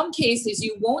in some cases,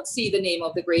 you won't see the name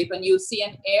of the grape and you'll see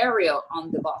an area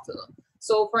on the bottle.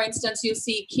 So for instance, you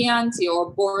see Chianti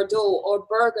or Bordeaux or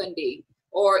Burgundy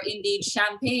or indeed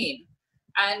Champagne.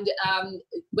 And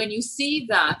when you see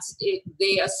that,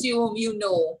 they assume you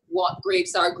know what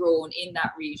grapes are grown in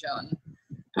that region.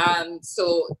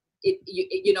 So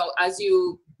as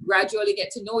you gradually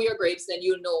get to know your grapes, then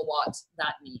you'll know what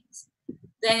that means.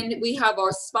 Then we have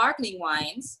our sparkling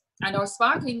wines, and our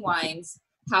sparkling wines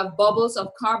have bubbles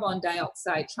of carbon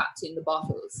dioxide trapped in the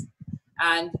bottles.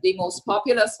 And the most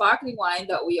popular sparkling wine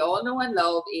that we all know and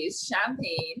love is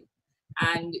Champagne.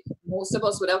 And most of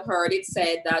us would have heard it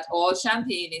said that all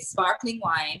champagne is sparkling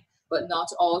wine, but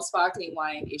not all sparkling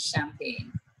wine is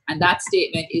champagne. And that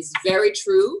statement is very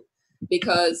true,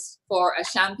 because for a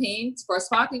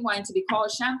sparkling wine to be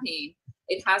called champagne,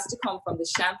 it has to come from the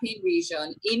Champagne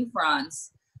region in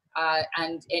France.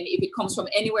 And if it comes from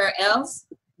anywhere else,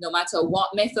 no matter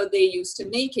what method they use to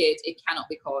make it, it cannot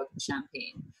be called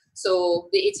champagne. So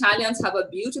the Italians have a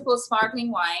beautiful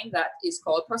sparkling wine that is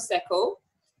called Prosecco.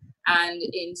 And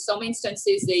in some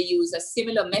instances, they use a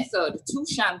similar method to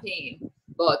champagne,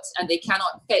 and they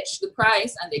cannot fetch the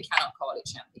price and they cannot call it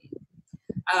champagne.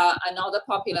 Another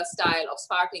popular style of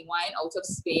sparkling wine out of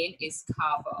Spain is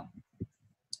Cava.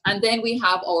 And then we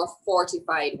have our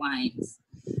fortified wines.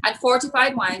 And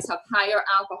fortified wines have higher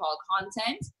alcohol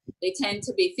content. They tend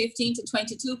to be 15 to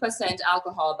 22%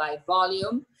 alcohol by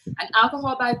volume. And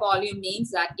alcohol by volume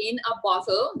means that in a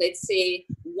bottle, let's say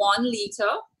 1 liter,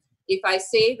 if I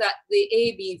say that the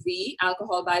ABV,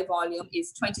 alcohol by volume,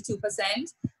 is 22%,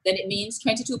 then it means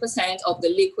 22% of the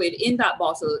liquid in that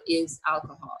bottle is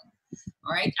alcohol.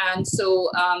 All right, and so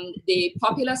the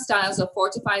popular styles of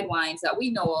fortified wines that we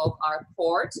know of are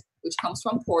port, which comes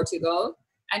from Portugal,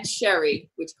 and sherry,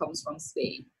 which comes from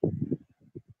Spain.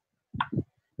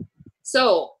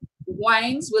 So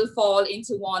wines will fall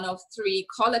into one of three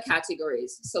color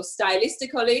categories. So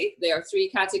stylistically, there are three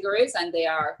categories, and they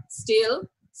are still,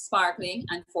 sparkling,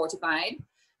 and fortified.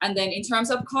 And then in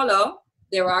terms of color,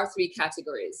 there are three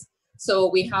categories. So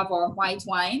we have our white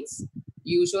wines,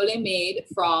 usually made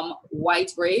from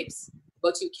white grapes,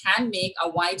 but you can make a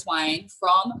white wine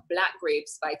from black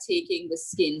grapes by taking the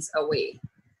skins away.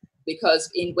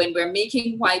 Because when we're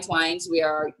making white wines,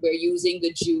 we're using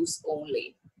the juice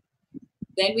only.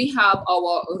 Then we have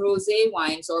our rosé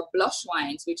wines or blush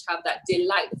wines, which have that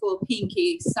delightful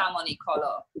pinky salmony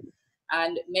color.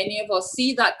 And many of us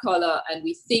see that color and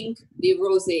we think the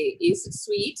rosé is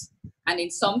sweet. And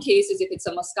in some cases, if it's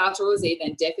a Moscato rosé,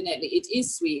 then definitely it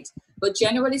is sweet. But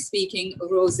generally speaking,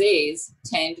 rosés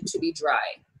tend to be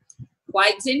dry.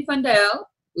 White Zinfandel,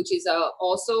 which is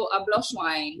also a blush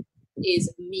wine,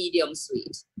 is medium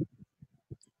sweet.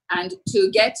 And to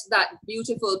get that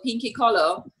beautiful pinky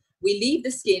color, we leave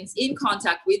the skins in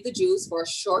contact with the juice for a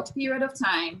short period of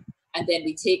time, and then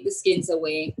we take the skins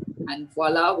away, and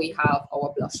voila, we have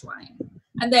our blush wine.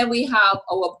 And then we have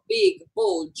our big,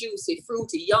 bold, juicy,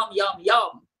 fruity, yum, yum,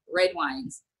 yum red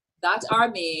wines that are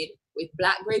made with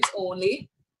black grapes only,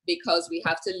 because we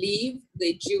have to leave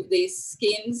the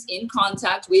skins in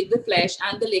contact with the flesh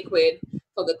and the liquid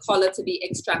for the color to be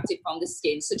extracted from the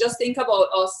skin. So just think about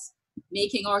us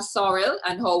making our sorrel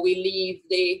and how we leave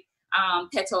the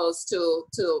petals to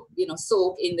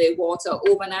soak in the water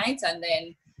overnight, and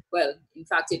then, well, in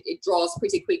fact, it draws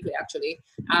pretty quickly actually.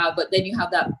 But then you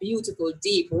have that beautiful,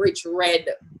 deep, rich red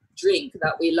drink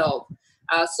that we love.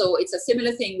 So it's a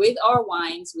similar thing with our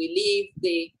wines.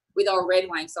 With our red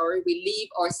wine, we leave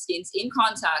our skins in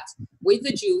contact with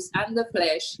the juice and the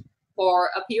flesh for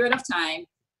a period of time,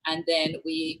 and then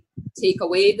we take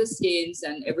away the skins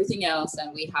and everything else,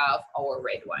 and we have our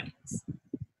red wines.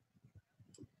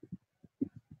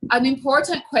 An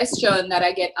important question that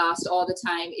I get asked all the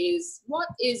time is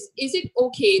it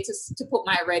okay to put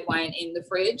my red wine in the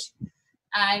fridge?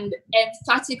 And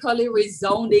emphatically,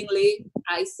 resoundingly,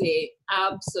 I say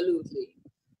absolutely.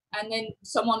 And then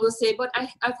someone will say, but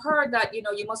I've heard that,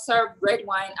 you must serve red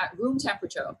wine at room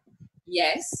temperature.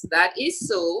 Yes, that is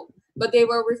so, but they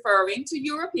were referring to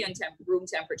European room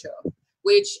temperature,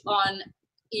 which on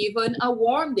even a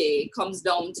warm day comes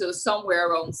down to somewhere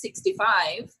around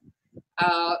 65,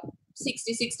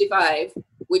 65,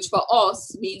 which for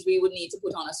us means we would need to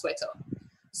put on a sweater.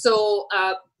 So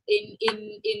in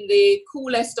the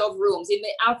coolest of rooms, in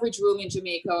the average room in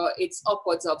Jamaica, it's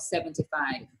upwards of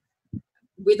 75.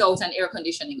 Without an air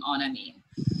conditioning on, I mean.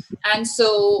 And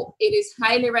so it is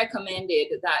highly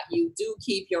recommended that you do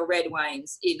keep your red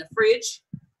wines in the fridge.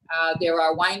 There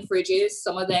are wine fridges,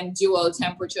 some of them dual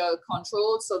temperature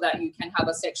controlled, so that you can have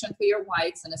a section for your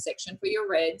whites and a section for your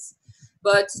reds.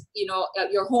 But,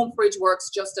 your home fridge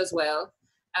works just as well.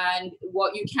 And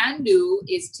what you can do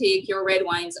is take your red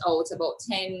wines out about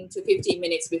 10 to 15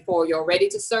 minutes before you're ready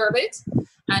to serve it,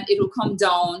 and it'll come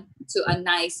down to a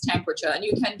nice temperature. And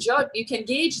you can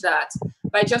gauge that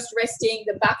by just resting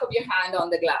the back of your hand on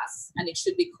the glass, and it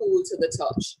should be cool to the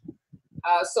touch.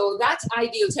 So that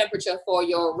ideal temperature for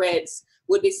your reds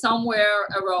would be somewhere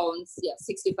around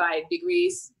 65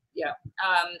 degrees. Yeah.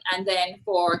 And then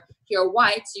for your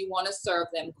whites, you want to serve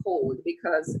them cold,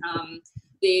 because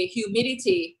the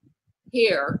humidity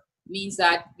here means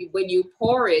that when you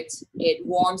pour it, it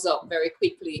warms up very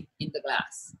quickly in the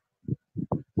glass.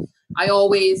 I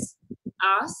always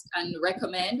ask and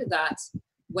recommend that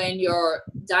when you're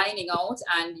dining out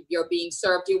and you're being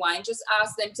served your wine, just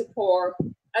ask them to pour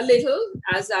a little,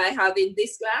 as I have in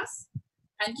this glass,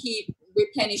 and keep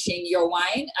replenishing your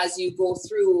wine as you go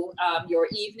through your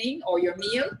evening or your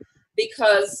meal.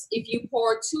 Because if you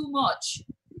pour too much,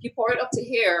 if you pour it up to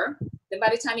here, then by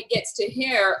the time it gets to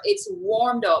here, it's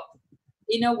warmed up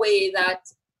in a way that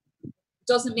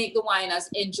doesn't make the wine as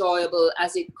enjoyable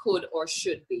as it could or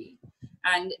should be.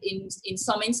 And in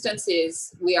some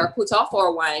instances, we are put off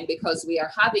our wine because we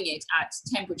are having it at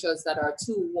temperatures that are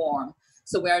too warm.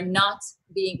 So we're not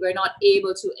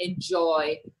able to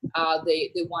enjoy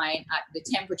the wine at the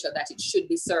temperature that it should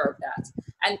be served at.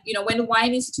 And when the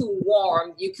wine is too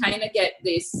warm, you kind of get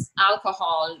this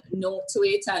alcohol note to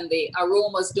it, and the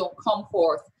aromas don't come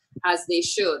forth as they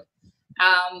should.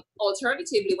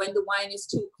 Alternatively, when the wine is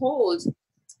too cold,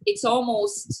 it's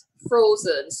almost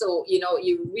frozen. So, you know,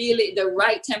 the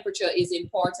right temperature is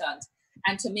important.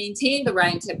 And to maintain the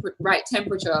right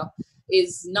temperature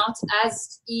is not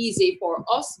as easy for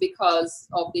us because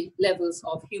of the levels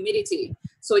of humidity.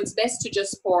 So it's best to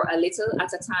just pour a little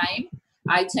at a time.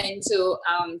 I tend to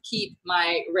keep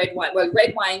my red wine. Well,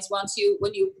 red wines,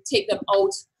 when you take them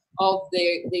out of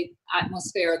the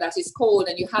atmosphere that is cold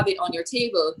and you have it on your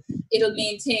table, it'll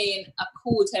maintain a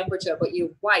cool temperature, but your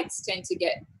whites tend to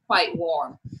get quite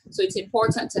warm. So it's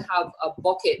important to have a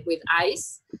bucket with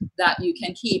ice that you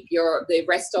can keep the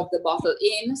rest of the bottle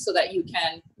in so that you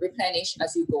can replenish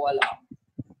as you go along.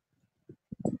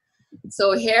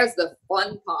 So here's the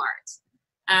fun part.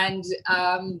 And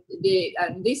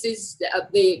this is a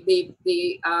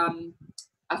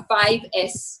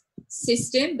 5S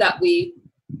system that we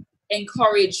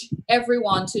encourage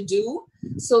everyone to do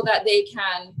so that they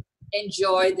can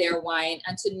enjoy their wine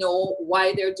and to know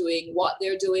why they're doing what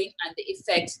they're doing and the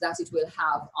effect that it will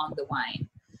have on the wine.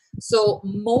 So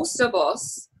most of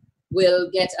us will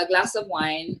get a glass of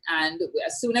wine, and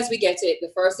as soon as we get it,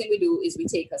 the first thing we do is we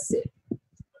take a sip.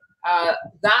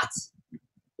 That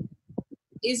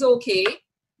is okay,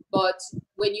 but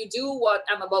when you do what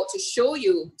I'm about to show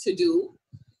you to do,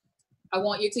 I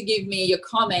want you to give me your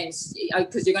comments,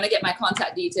 because you're going to get my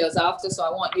contact details after. So I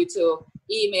want you to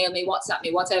email me, WhatsApp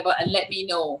me, whatever, and let me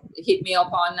know. Hit me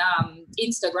up on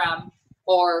Instagram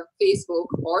or Facebook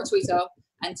or Twitter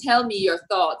and tell me your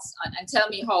thoughts and tell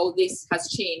me how this has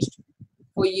changed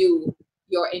for you,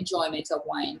 your enjoyment of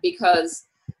wine. Because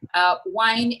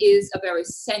wine is a very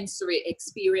sensory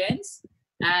experience.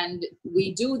 And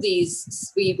we do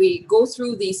we go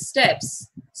through these steps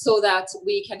so that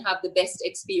we can have the best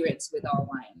experience with our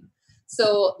wine.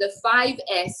 So the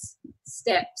 5S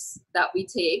steps that we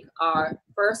take are,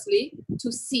 firstly,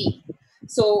 to see.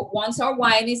 So once our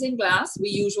wine is in glass, we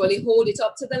usually hold it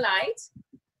up to the light,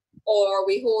 or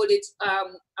we hold it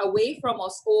away from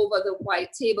us over the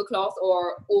white tablecloth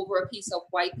or over a piece of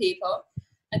white paper.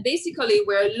 And basically,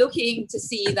 we're looking to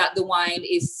see that the wine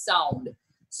is sound.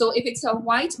 So if it's a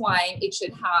white wine, it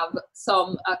should have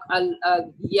a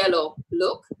yellow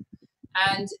look,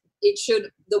 and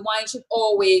the wine should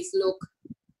always look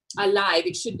alive.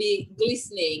 It should be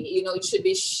glistening, you know, it should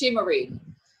be shimmering.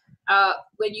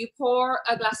 When you pour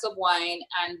a glass of wine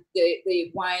and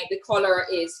the color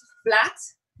is flat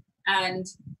and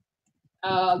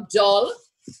dull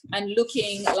and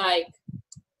looking like,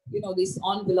 you know, this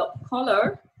envelope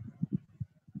color,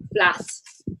 flat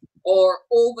or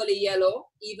overly yellow,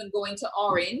 even going to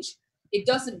orange,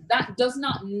 that does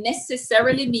not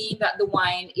necessarily mean that the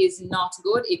wine is not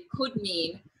good. It could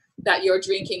mean that you're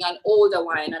drinking an older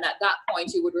wine, and at that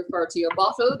point you would refer to your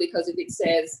bottle, because if it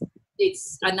says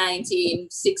it's a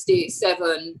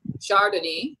 1967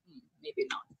 Chardonnay, maybe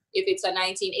not. If it's a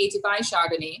 1985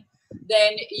 Chardonnay,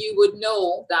 then you would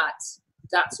know that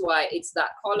that's why it's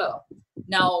that color.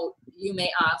 Now, you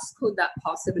may ask, could that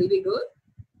possibly be good?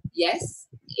 Yes,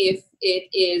 if it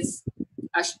is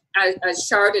a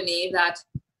Chardonnay that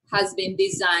has been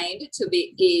designed to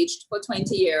be aged for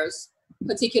 20 years,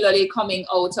 particularly coming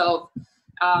out of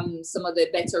some of the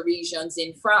better regions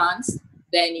in France,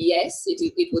 then yes,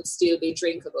 it would still be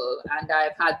drinkable. And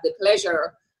I've had the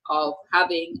pleasure of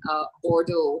having a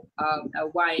Bordeaux, a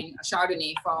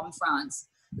Chardonnay from France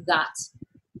that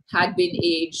had been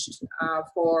aged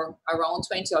for around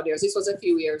 20 odd years. This was a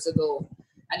few years ago.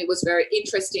 And it was very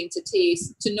interesting to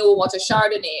taste, to know what a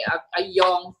Chardonnay, a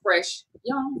young, fresh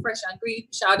and green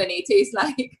Chardonnay tastes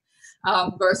like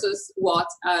versus what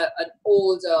an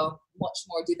older, much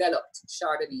more developed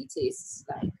Chardonnay tastes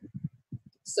like.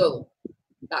 So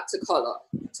back to color.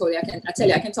 So I tell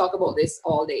you, I can talk about this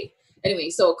all day. Anyway,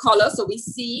 so color, so we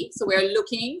see, so we're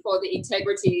looking for the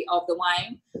integrity of the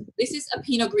wine. This is a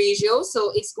Pinot Grigio,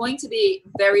 so it's going to be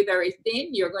very, very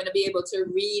thin. You're going to be able to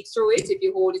read through it if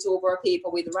you hold it over a paper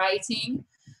with writing,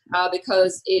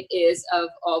 because it is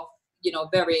of you know,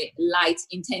 very light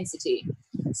intensity.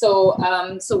 So,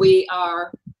 so we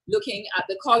are looking at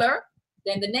the color.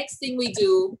 Then the next thing we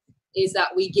do is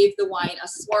that we give the wine a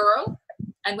swirl.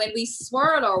 And when we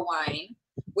swirl our wine,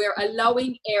 we're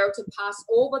allowing air to pass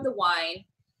over the wine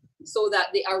so that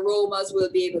the aromas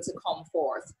will be able to come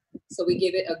forth. So we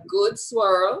give it a good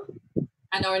swirl.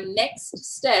 And our next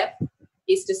step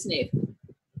is to sniff.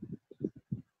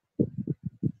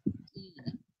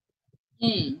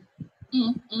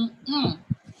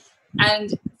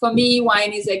 And for me,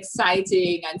 wine is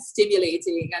exciting and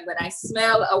stimulating. And when I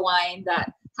smell a wine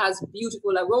that has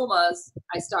beautiful aromas,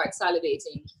 I start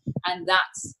salivating. And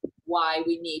that's why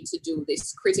we need to do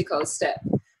this critical step.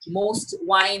 Most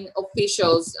wine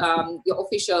officials, your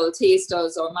official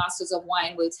tasters or masters of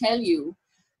wine will tell you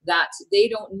that they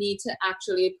don't need to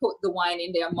actually put the wine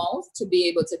in their mouth to be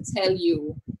able to tell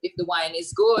you if the wine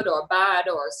is good or bad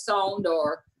or sound,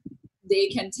 or they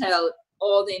can tell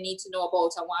all they need to know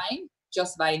about a wine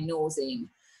just by nosing.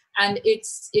 And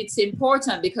it's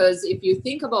important, because if you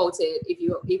think about it,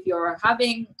 if you're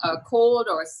having a cold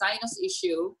or a sinus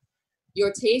issue,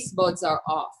 your taste buds are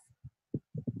off.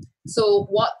 So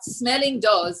what smelling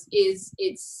does is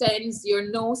it sends,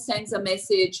 your nose sends a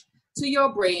message to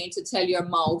your brain to tell your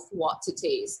mouth what to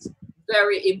taste.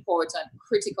 Very important,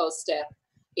 critical step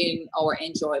in our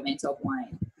enjoyment of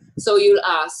wine. So you'll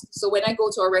ask, so when I go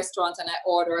to a restaurant and I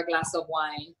order a glass of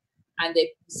wine and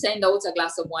they send out a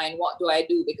glass of wine, what do I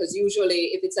do? Because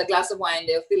usually if it's a glass of wine,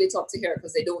 they'll fill it up to here,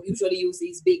 because they don't usually use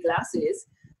these big glasses.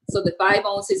 So the 5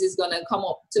 ounces is going to come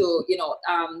up to,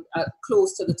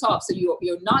 close to the top. So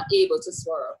you're not able to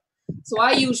swirl. So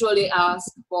I usually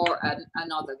ask for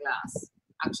another glass.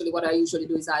 Actually, what I usually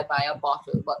do is I buy a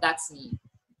bottle, but that's me.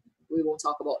 We won't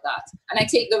talk about that. And I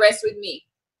take the rest with me.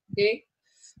 Okay.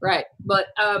 Right. But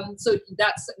so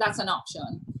that's an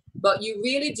option. But you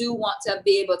really do want to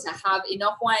be able to have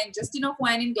enough wine, just enough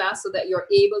wine in glass, so that you're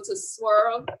able to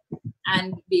swirl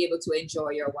and be able to enjoy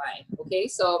your wine. Okay,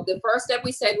 so the first step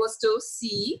we said was to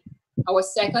see. Our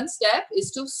second step is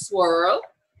to swirl.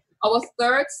 Our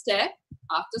third step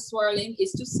after swirling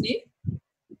is to sniff.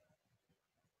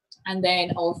 And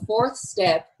then our fourth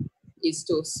step is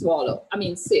to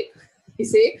sip. You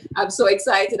see, I'm so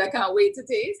excited. I can't wait to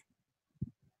taste.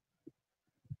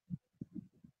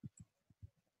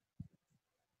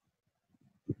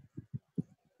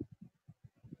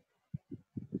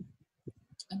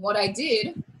 And what I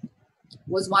did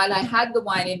was, while I had the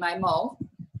wine in my mouth,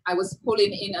 I was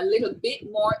pulling in a little bit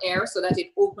more air so that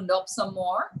it opened up some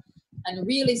more and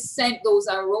really sent those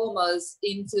aromas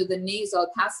into the nasal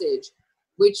passage,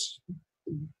 which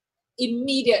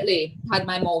immediately had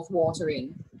my mouth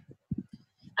watering.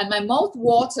 And my mouth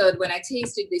watered when I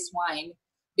tasted this wine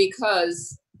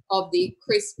because of the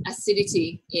crisp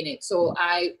acidity in it. So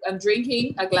I am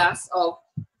drinking a glass of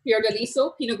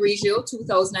Fiordaliso Pinot Grigio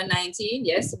 2019.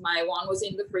 Yes, my one was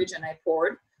in the fridge and I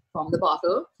poured from the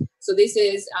bottle. So this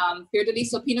is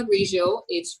Fiordaliso Pinot Grigio.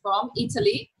 It's from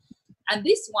Italy. And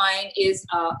this wine is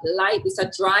it's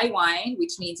a dry wine,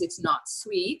 which means it's not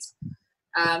sweet.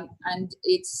 And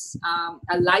it's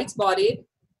a light bodied.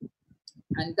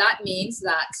 And that means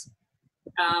that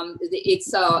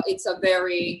it's a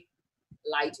very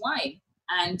light wine.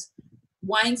 And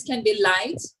wines can be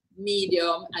light,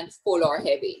 medium, and full or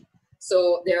heavy.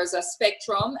 So there's a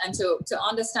spectrum, and to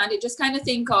understand it, just kind of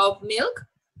think of milk.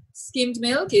 Skimmed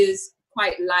milk is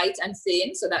quite light and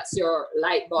thin, so that's your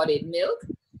light-bodied milk.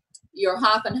 Your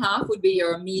half and half would be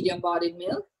your medium-bodied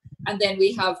milk. And then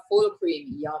we have full cream,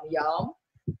 yum, yum.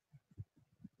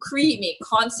 Creamy,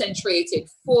 concentrated,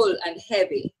 full, and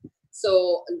heavy.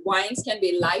 So wines can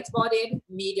be light-bodied,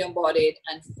 medium-bodied,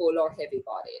 and full or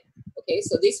heavy-bodied. Okay,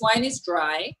 so this wine is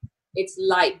dry. It's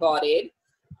light-bodied.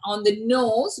 On the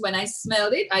nose, when I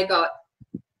smelled it, I got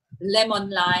lemon,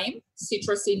 lime,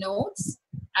 citrusy notes,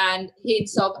 and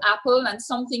hints of apple and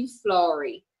something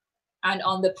flowery. And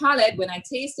on the palate, when I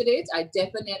tasted it, I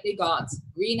definitely got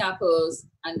green apples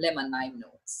and lemon lime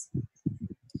notes.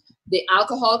 The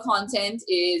alcohol content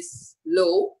is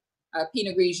low.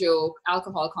 Pinot Grigio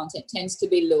alcohol content tends to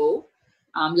be low.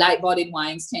 Light-bodied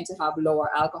wines tend to have lower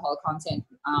alcohol content,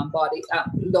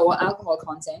 lower alcohol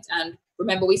content. And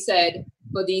remember, we said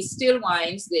for these still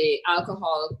wines, the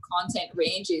alcohol content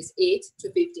range is 8 to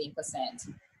 15%.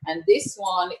 And this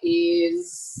one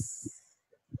is,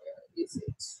 where is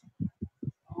it?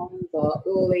 On the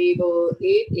label,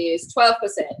 it is 12%.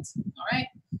 All right,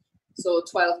 so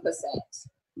 12%.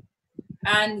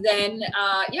 And then,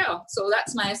 so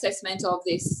that's my assessment of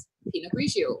this Pinot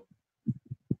Grigio.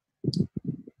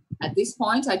 At this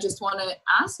point, I just want to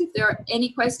ask if there are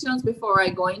any questions before I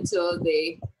go into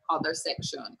the other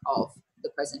section of the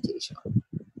presentation.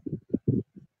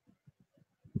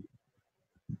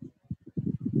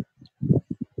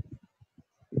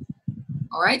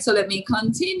 All right, so let me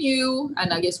continue,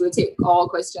 and I guess we'll take all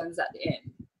questions at the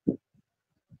end.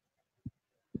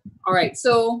 All right,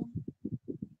 so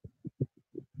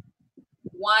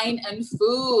wine and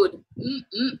food.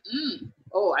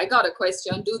 Oh, I got a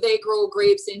question. Do they grow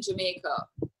grapes in Jamaica?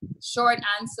 Short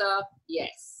answer,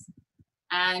 yes.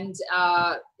 And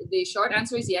the short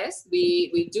answer is yes.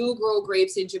 We do grow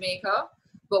grapes in Jamaica,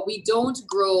 but we don't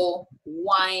grow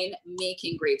wine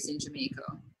making grapes in Jamaica.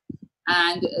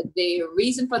 And the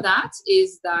reason for that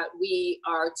is that we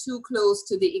are too close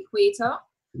to the equator,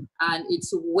 and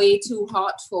it's way too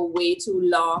hot for way too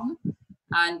long.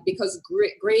 And because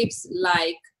grapes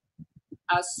like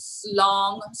a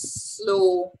long,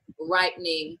 slow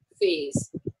ripening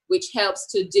phase, which helps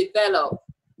to develop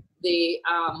the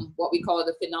what we call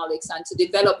the phenolics, and to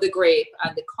develop the grape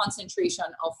and the concentration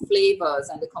of flavors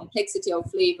and the complexity of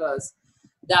flavors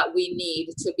that we need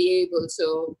to be able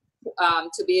to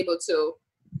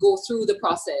go through the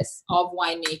process of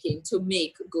winemaking to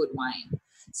make good wine.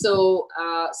 So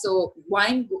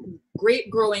grape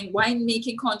growing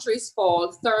winemaking countries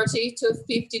fall 30 to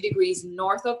 50 degrees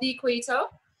north of the equator.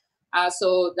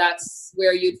 So that's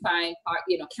where you'd find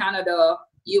Canada,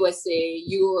 USA,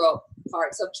 Europe,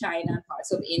 parts of China, and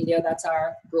parts of India that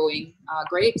are growing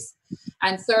grapes,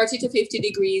 and 30 to 50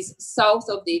 degrees south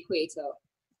of the equator,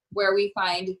 where we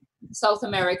find South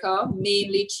America,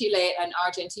 mainly Chile and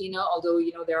Argentina, although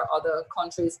there are other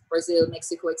countries, Brazil,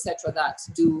 Mexico, etc., that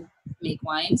do make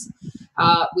wines.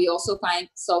 We also find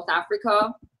South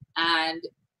Africa and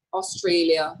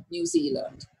Australia, New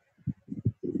Zealand.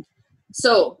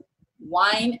 So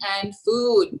wine and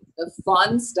food, the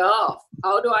fun stuff.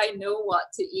 How do I know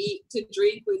what to eat, to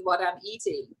drink with what I'm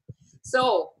eating?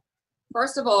 So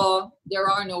first of all, there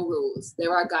are no rules.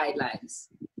 There are guidelines.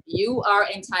 You are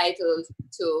entitled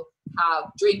to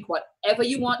drink whatever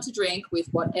you want to drink with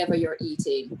whatever you're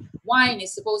eating. Wine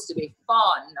is supposed to be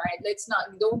fun, right?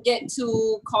 Don't get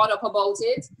too caught up about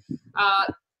it.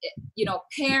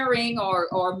 Pairing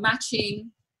or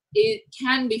matching, it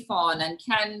can be fun and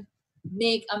can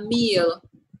make a meal,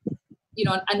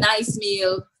 a nice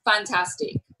meal,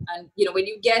 fantastic. And when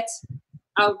you get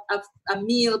a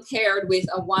meal paired with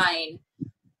a wine,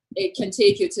 it can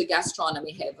take you to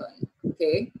gastronomy heaven.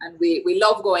 Okay, and we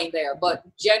love going there. But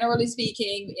generally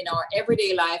speaking, in our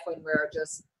everyday life, when we're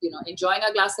just enjoying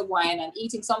a glass of wine and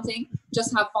eating something,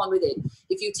 just have fun with it.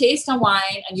 If you taste a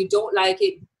wine and you don't like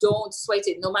it, don't sweat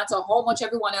it. No matter how much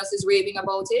everyone else is raving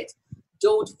about it,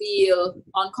 don't feel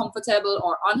uncomfortable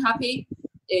or unhappy.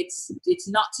 It's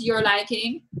not to your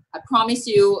liking. I promise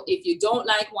you, if you don't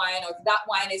like wine, or if that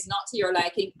wine is not to your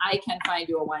liking, I can find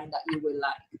you a wine that you will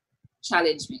like.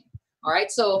 Challenge me. All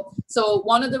right. So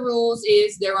one of the rules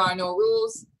is there are no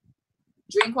rules.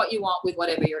 Drink what you want with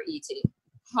whatever you're eating.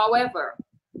 However,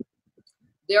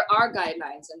 there are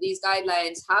guidelines, and these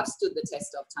guidelines have stood the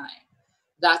test of time.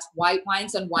 That white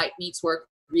wines and white meats work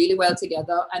really well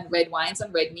together, and red wines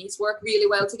and red meats work really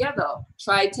well together.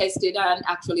 Tried, tested, and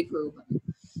actually proven.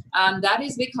 And that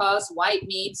is because white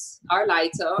meats are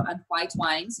lighter and white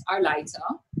wines are lighter.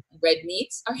 Red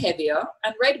meats are heavier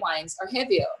and red wines are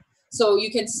heavier. So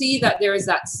you can see that there is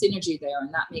that synergy there,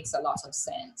 and that makes a lot of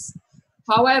sense.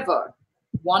 However,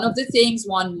 one of the things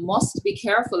one must be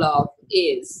careful of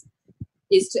is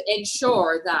to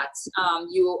ensure that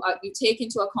you take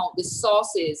into account the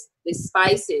sauces, the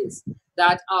spices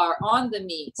that are on the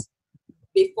meat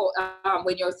before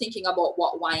when you're thinking about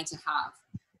what wine to have.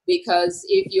 Because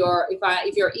if you're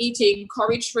eating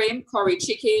curried shrimp, curried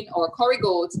chicken, or curry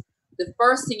goat, the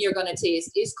first thing you're going to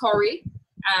taste is curry.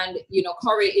 And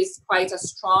curry is quite a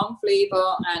strong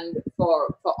flavor, and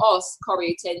for us,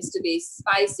 curry tends to be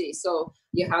spicy. So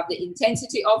you have the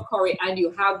intensity of curry and you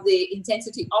have the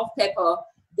intensity of pepper,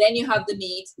 then you have the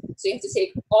meat. So you have to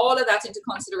take all of that into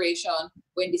consideration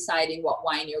when deciding what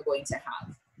wine you're going to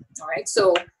have. All right,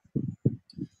 so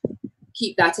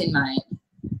keep that in mind.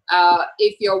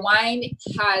 If your wine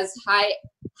has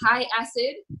high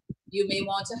acid, you may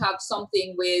want to have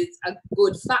something with a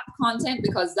good fat content,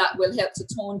 because that will help to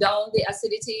tone down the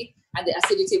acidity, and the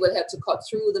acidity will help to cut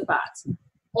through the fat.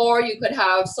 Or you could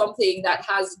have something that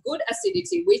has good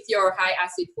acidity with your high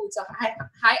acid food. So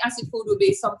high acid food would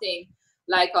be something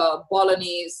like a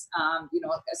bolognese, a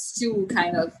stew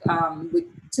kind of with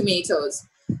tomatoes,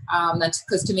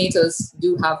 because tomatoes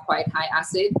do have quite high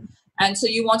acid. And so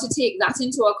you want to take that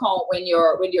into account when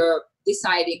you're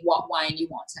deciding what wine you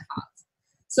want to have.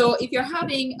 So if you're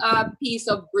having a piece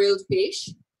of grilled fish,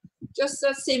 just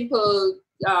a simple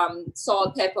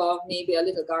salt, pepper, maybe a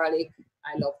little garlic.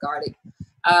 I love garlic.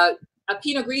 A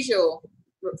Pinot Grigio,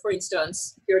 for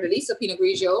instance, Fior di Lisa Pinot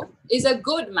Grigio is a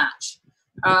good match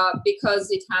because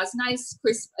it has nice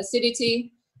crisp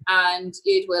acidity, and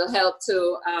it will help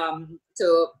to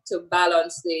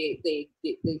balance the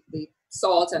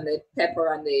salt and the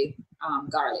pepper and the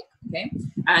garlic. Okay,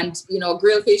 and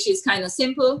grilled fish is kind of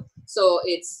simple. So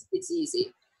it's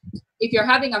easy. If you're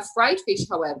having a fried fish,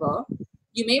 however,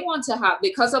 you may want to have,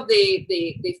 because of the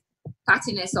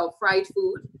fattiness of fried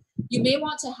food, you may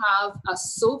want to have a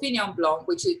Sauvignon Blanc,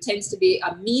 which it tends to be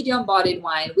a medium-bodied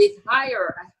wine with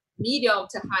medium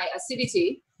to high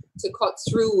acidity to cut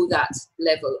through that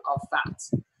level of fat.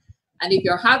 And if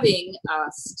you're having a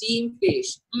steamed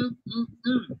fish,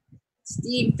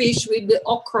 steamed fish with the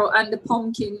okra and the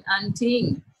pumpkin and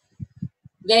thing,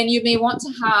 then you may want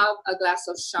to have a glass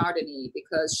of Chardonnay,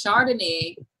 because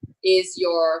Chardonnay is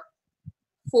your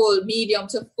full, medium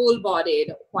to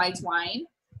full-bodied white wine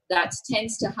that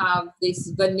tends to have this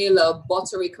vanilla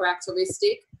buttery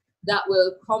characteristic that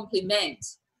will complement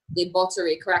the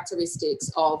buttery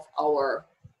characteristics of our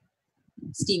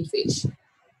steamed fish.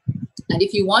 And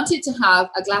if you wanted to have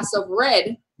a glass of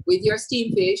red with your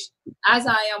steamed fish, as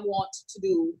I am wont to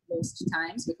do most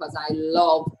times because I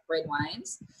love red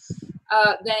wines,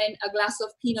 then a glass of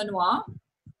Pinot Noir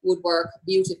would work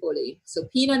beautifully. So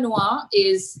Pinot Noir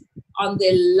is on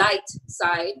the light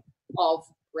side of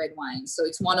red wines. So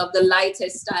it's one of the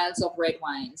lightest styles of red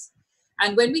wines.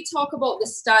 And when we talk about the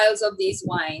styles of these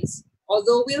wines,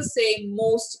 although we'll say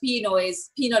most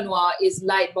Pinot Noir is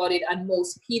light-bodied and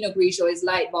most Pinot Grigio is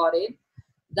light-bodied,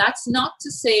 that's not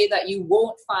to say that you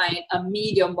won't find a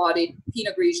medium-bodied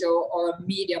Pinot Grigio or a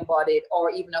medium-bodied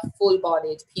or even a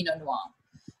full-bodied Pinot Noir,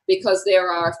 because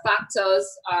there are factors,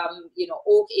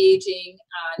 oak aging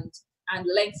and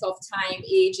length of time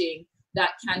aging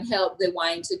that can help the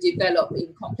wine to develop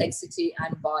in complexity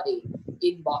and body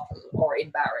in bottle or in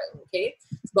barrel, okay?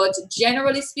 But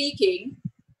generally speaking,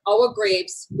 our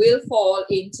grapes will fall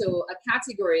into a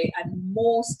category and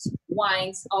most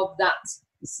wines of that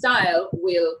style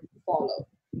will follow.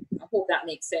 I hope that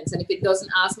makes sense. And if it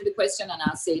doesn't, ask me the question and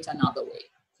I'll say it another way.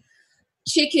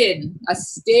 Chicken, a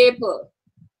staple.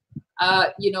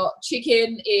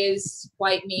 Chicken is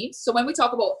white meat. So when we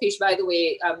talk about fish, by the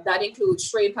way, that includes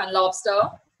shrimp and lobster,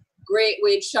 great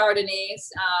with Chardonnays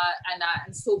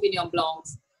and Sauvignon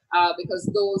Blancs, because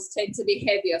those tend to be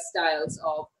heavier styles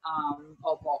of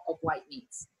white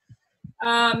meats.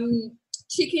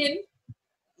 Chicken,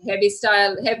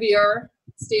 heavier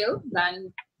still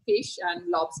than fish and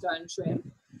lobster and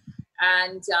shrimp.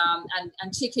 And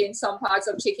chicken, some parts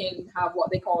of chicken have what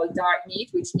they call dark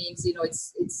meat, which means,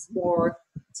 it's more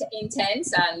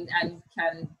intense and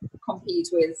can compete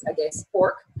with, I guess,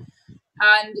 pork.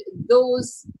 And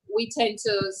those we tend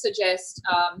to suggest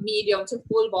medium to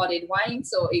full-bodied wine.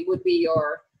 So it would be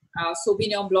your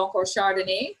Sauvignon Blanc or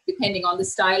Chardonnay, depending on the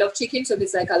style of chicken. So if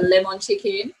it's like a lemon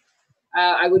chicken,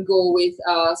 I would go with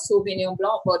Sauvignon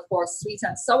Blanc. But for sweet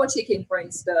and sour chicken, for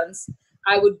instance,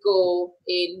 I would go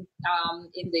in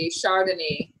the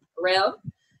Chardonnay realm,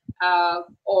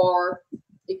 or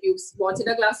if you wanted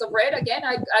a glass of red, again,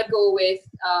 I'd go with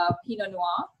Pinot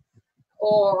Noir,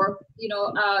 or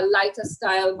lighter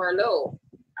style Merlot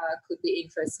could be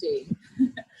interesting.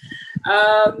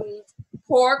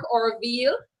 Pork or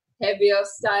veal, heavier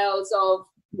styles of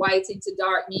white into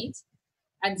dark meat,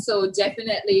 and so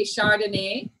definitely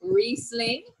Chardonnay,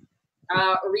 Riesling.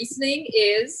 Riesling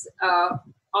is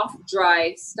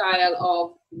off-dry style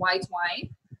of white wine,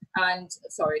 and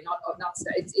sorry, not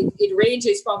style. It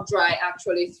ranges from dry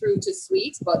actually through to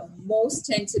sweet, but most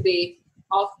tend to be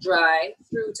off-dry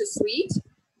through to sweet.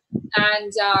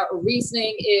 And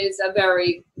Riesling is a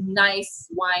very nice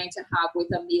wine to have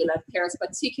with a meal and pairs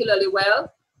particularly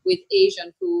well with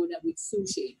Asian food and with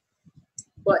sushi.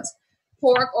 But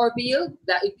pork or veal,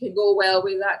 that it can go well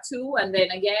with that too. And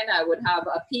then again, I would have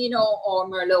a Pinot or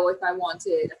Merlot if I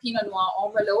wanted, a Pinot Noir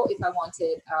or Merlot if I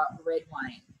wanted red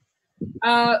wine.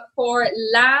 For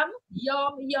lamb,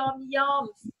 yum, yum, yum,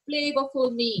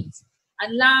 flavorful meat.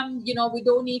 And lamb, we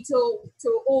don't need to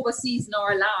over-season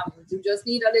our lamb. You just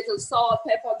need a little salt,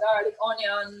 pepper, garlic,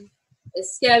 onion,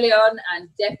 scallion, and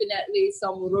definitely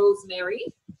some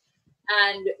rosemary.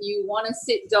 And you want to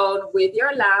sit down with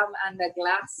your lamb and a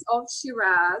glass of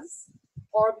Shiraz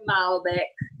or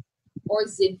Malbec or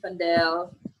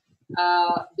Zinfandel,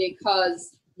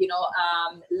 because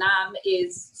lamb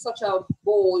is such a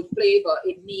bold flavor.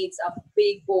 It needs a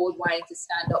big, bold wine to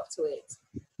stand up to it.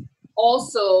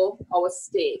 Also, our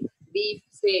steak, beef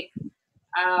steak,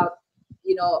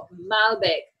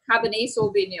 Malbec, Cabernet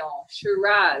Sauvignon,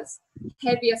 Shiraz,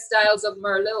 heavier styles of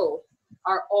Merlot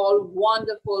are all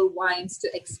wonderful wines to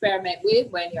experiment with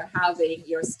when you're having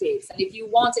your steaks. And if you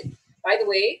want it, by the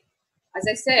way, as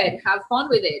I said, have fun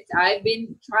with it. I've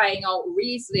been trying out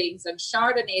Rieslings and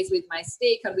Chardonnays with my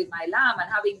steak and with my lamb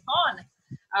and having fun.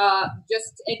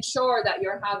 Just ensure that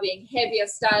you're having heavier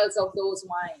styles of those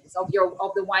wines, of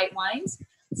the white wines,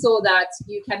 so that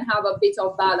you can have a bit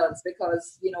of balance,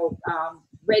 because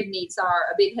red meats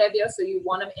are a bit heavier, so you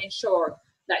want to ensure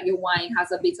that your wine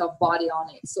has a bit of body on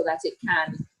it so that it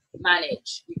can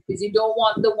manage, because you don't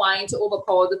want the wine to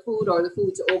overpower the food or the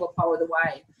food to overpower the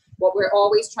wine. What we're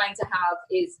always trying to have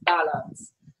is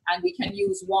balance, and we can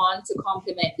use one to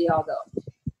complement the other.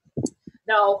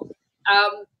 Now,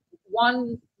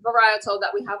 one varietal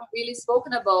that we haven't really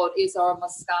spoken about is our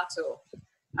Moscato.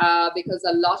 because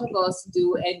a lot of us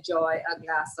do enjoy a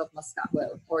glass of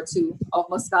Moscato, or two of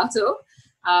Moscato.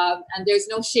 And there's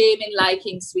no shame in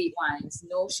liking sweet wines,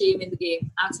 no shame in the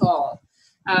game at all.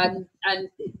 And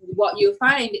what you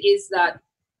find is that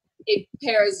it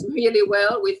pairs really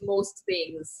well with most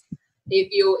things.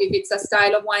 If it's a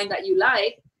style of wine that you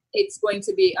like, it's going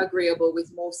to be agreeable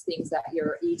with most things that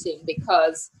you're eating,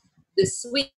 because the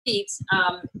sweet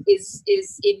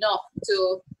is enough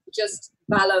to just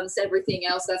balance everything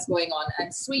else that's going on.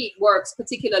 And sweet works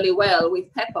particularly well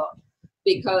with pepper,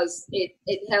 because it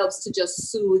helps to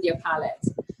just soothe your palate.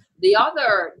 The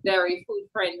other very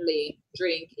food-friendly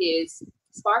drink is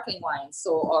sparkling wines,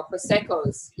 or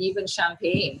Prosecco's, even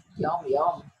champagne. Yum,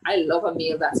 yum. I love a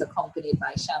meal that's accompanied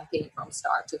by champagne from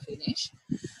start to finish.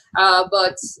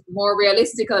 But more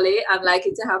realistically, I'm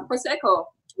likely to have Prosecco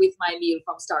with my meal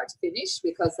from start to finish,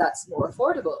 because that's more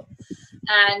affordable.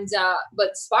 And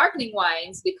but sparkling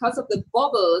wines, because of the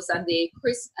bubbles and the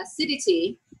crisp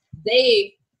acidity,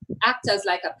 they act as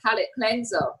like a palate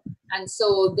cleanser, and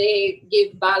so they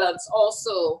give balance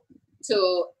also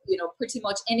to, you know, pretty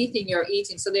much anything you're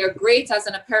eating. So they're great as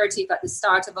an aperitif at the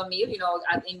start of a meal, you know,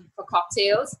 for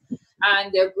cocktails,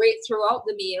 and they're great throughout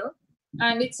the meal.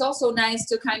 And it's also nice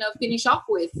to kind of finish off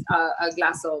with a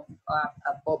glass of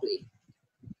a bubbly.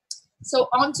 So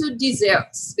on to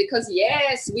desserts, because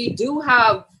yes, we do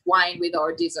have wine with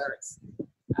our desserts.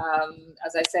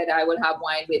 As I said, I will have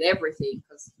wine with everything,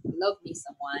 because I love me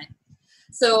some wine.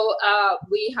 So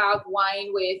we have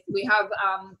wine with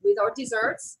our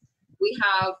desserts. We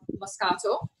have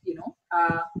Moscato, you know.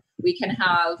 We can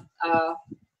have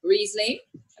Riesling,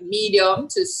 medium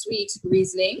to sweet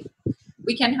Riesling.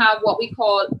 We can have what we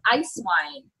call ice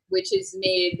wine, which is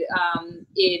made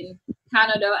in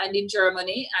Canada and in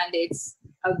Germany, and it's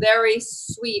a very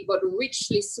sweet but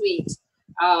richly sweet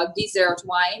dessert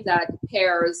wine that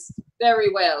pairs very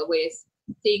well with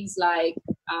things like,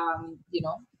 you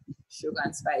know, sugar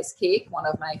and spice cake, one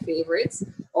of my favorites,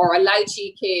 or a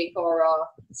lychee cake, or a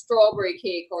strawberry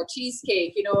cake, or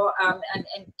cheesecake, you know,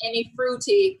 and any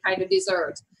fruity kind of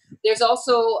dessert. There's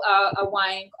also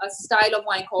a style of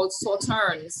wine called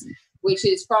Sauternes, which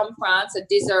is from France, a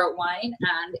dessert wine,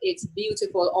 and it's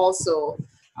beautiful also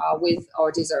with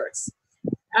our desserts.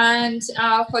 And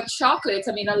for chocolates,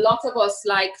 I mean, a lot of us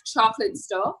like chocolate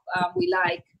stuff. We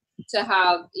like to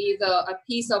have either a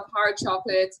piece of hard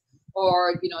chocolate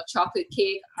or, you know, chocolate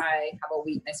cake. I have a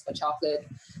weakness for chocolate.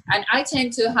 And I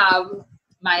tend to have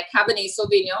my Cabernet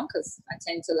Sauvignon, because I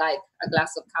tend to like a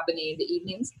glass of Cabernet in the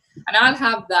evenings. And I'll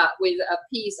have that with a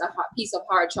piece of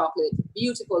hard chocolate.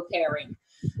 Beautiful pairing.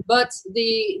 But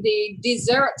the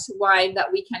dessert wine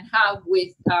that we can have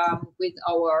with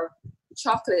our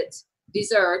chocolate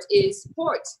dessert is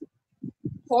port.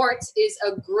 Port is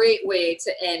a great way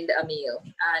to end a meal,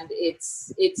 and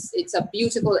it's a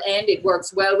beautiful end. It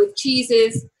works well with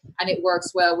cheeses, and it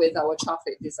works well with our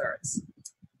chocolate desserts.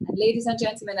 And ladies and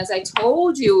gentlemen, as I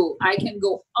told you, I can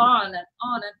go on and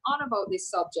on and on about this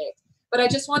subject, but I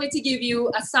just wanted to give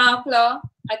you a sampler,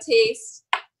 a taste,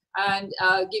 and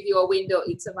give you a window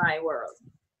into my world.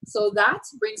 So that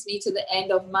brings me to the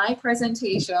end of my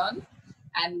presentation,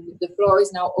 and the floor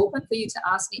is now open for you to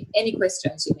ask me any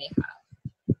questions you may have.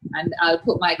 And I'll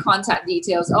put my contact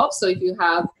details up. So if you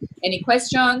have any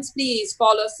questions, please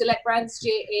follow Select Brands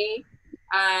JA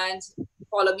and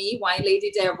follow me, Wine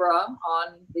Lady Deborah, on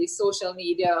the social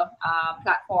media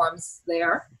platforms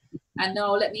there. And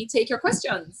now let me take your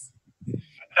questions.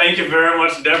 Thank you very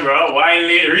much, Deborah. Wine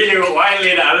Lady, really, Wine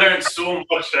Lady, I learned so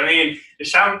much. I mean, the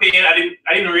Champagne,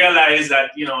 I didn't realize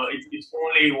that, you know, it's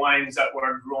only wines that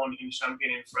were grown in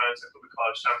Champagne in France that could be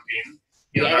called Champagne.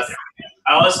 You know, yes.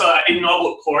 I didn't know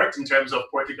about port in terms of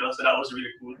Portugal, so that was really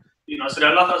cool. You know, so there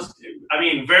are a lot of, I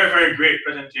mean, very, very great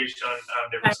presentation.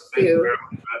 Thank you very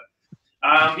much for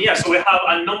that. Yeah, so we have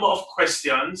a number of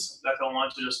questions that I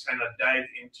want to just kind of dive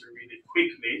into really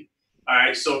quickly. All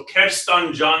right, so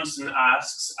Kevston Johnson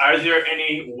asks, are there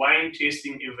any wine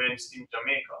tasting events in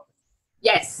Jamaica?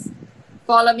 Yes.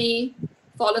 Follow me,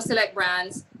 follow Select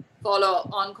Brands, follow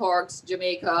Uncorked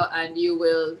Jamaica, and you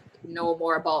will know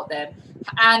more about them.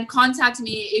 And contact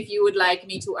me if you would like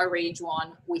me to arrange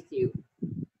one with you.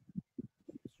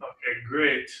 Okay,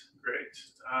 great.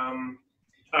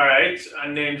 All right,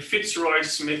 and then Fitzroy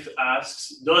Smith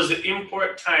asks, does the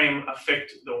import time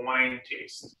affect the wine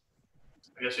taste?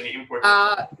 I guess any import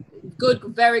good,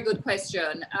 very good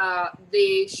question.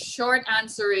 The short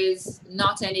answer is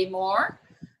not anymore.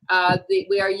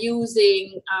 We are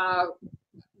using,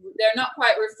 they're not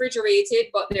quite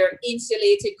refrigerated, but they're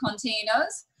insulated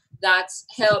containers that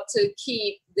help to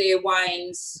keep the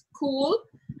wines cool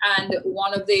And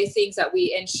one of the things that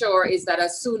we ensure is that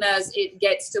as soon as it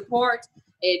gets to port,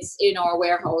 it's in our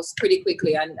warehouse pretty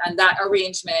quickly. And that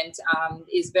arrangement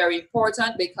is very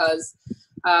important because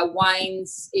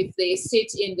wines, if they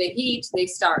sit in the heat, they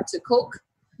start to cook.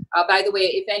 By the way,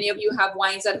 if any of you have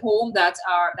wines at home that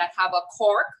have a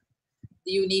cork,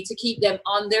 you need to keep them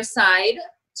on their side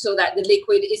so that the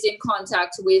liquid is in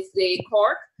contact with the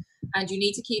cork. And you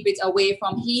need to keep it away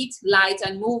from heat, light,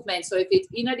 and movement. So if it's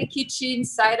in the kitchen,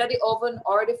 side of the oven,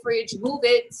 or the fridge, move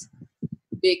it,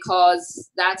 because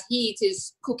that heat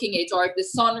is cooking it. Or if the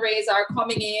sun rays are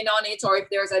coming in on it, or if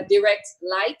there's a direct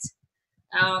light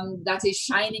that is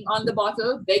shining on the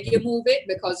bottle, beg you move it,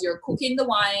 because you're cooking the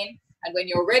wine. And when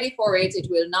you're ready for it, it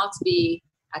will not be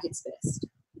at its best.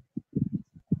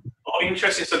 Oh,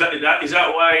 interesting. So that is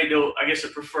that why though? I guess the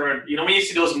preferred. You know, when you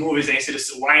see those movies and you see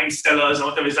the wine cellars and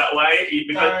whatever, is that why?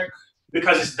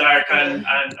 Because it's dark and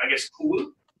I guess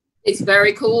cool. It's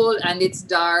very cool and it's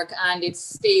dark and it's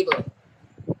stable.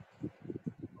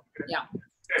 Okay. Yeah,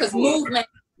 because cool.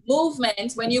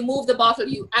 movement. When you move the bottle,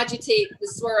 you agitate the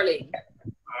swirling.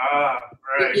 Ah,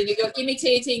 right. You're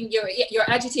imitating. You're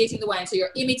agitating the wine, so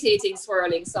you're imitating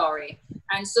swirling. Sorry.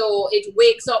 And so it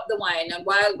wakes up the wine. And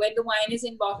when the wine is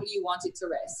in bottle, you want it to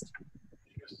rest.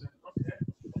 Interesting. Okay.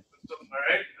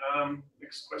 All right.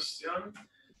 Next question.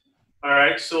 All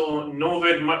right. So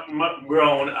Noved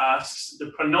Brown asks,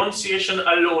 the pronunciation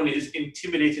alone is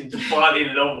intimidating to fall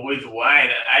in love with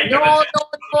wine. No. How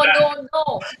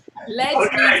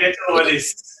can I get over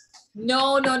this?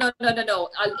 No.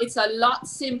 It's a lot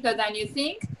simpler than you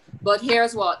think. But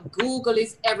here's what. Google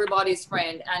is everybody's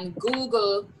friend. And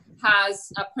Google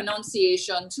has a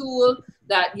pronunciation tool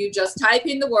that you just type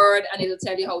in the word and it'll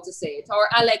tell you how to say it. Or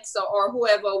Alexa or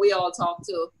whoever we all talk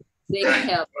to, they can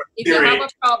help. If you have a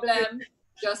problem,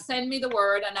 just send me the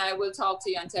word and I will talk to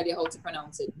you and tell you how to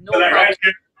pronounce it. No problem. Right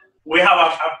here, we have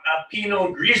a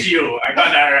Pinot Grigio. I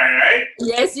got that right?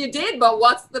 Yes, you did. But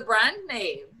what's the brand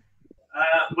name?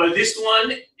 Well, this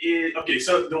one is, okay,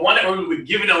 so the one that we're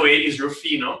giving away is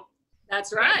Ruffino.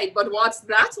 That's right, but what's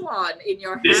that one in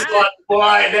your hand? This one,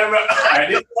 boy,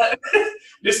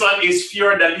 this one is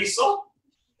Fiordaliso.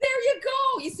 There you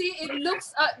go. You see, it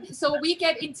looks, so we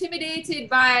get intimidated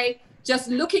by just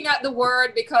looking at the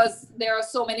word because there are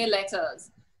so many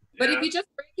letters. But if you just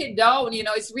break it down, you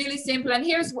know, it's really simple. And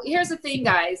here's the thing,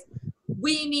 guys.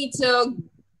 We need to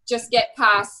just get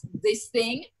past this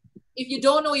thing. If you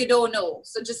don't know, you don't know.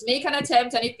 So just make an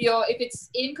attempt. And if it's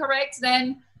incorrect,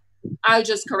 then I'll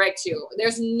just correct you.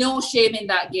 There's no shame in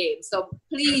that game. So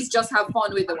please just have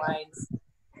fun with the wines.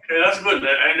 Okay, that's good.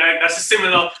 And that's a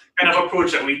similar kind of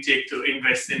approach that we take to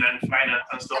investing and finance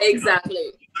and stuff. Exactly.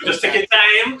 You know? Just take your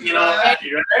time, you know.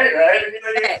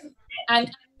 Right?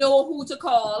 And know who to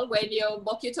call when you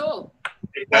buck your toe.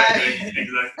 Exactly.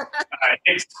 All right,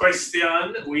 next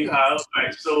question we have.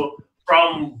 Right, so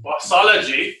from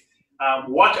Bossology,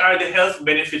 what are the health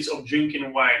benefits of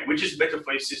drinking wine? Which is better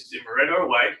for your system, red or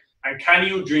white? And can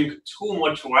you drink too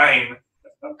much wine?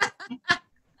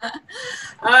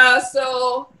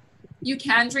 So you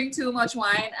can drink too much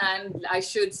wine, and I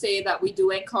should say that we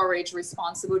do encourage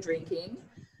responsible drinking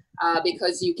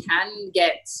because you can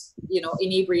get,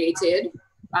 inebriated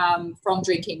from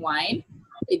drinking wine.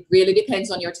 It really depends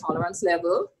on your tolerance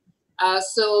level.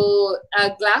 So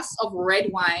a glass of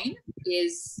red wine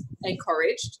is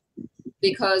encouraged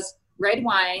because red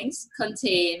wines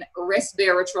contain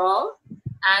resveratrol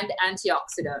and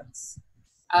antioxidants.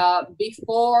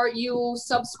 Before you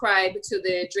subscribe to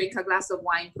the drink a glass of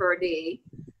wine per day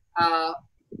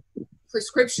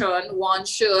prescription, one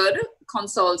should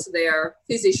consult their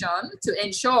physician to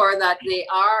ensure that they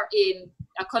are in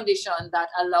a condition that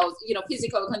allows,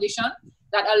 physical condition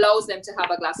that allows them to have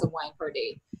a glass of wine per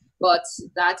day. But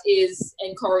that is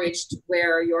encouraged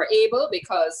where you're able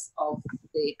because of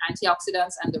the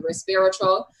antioxidants and the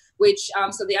resveratrol, which,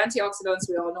 so the antioxidants,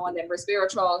 we all know, and then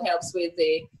resveratrol helps with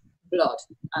the blood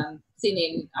and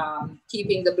thinning,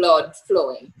 keeping the blood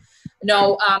flowing.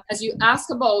 Now, as you ask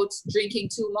about drinking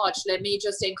too much, let me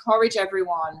just encourage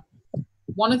everyone.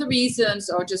 One of the reasons,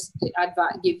 or just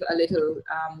give a little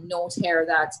note here,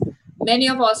 that many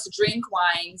of us drink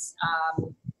wines,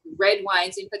 red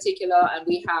wines in particular, and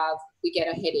we get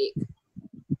a headache.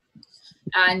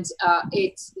 And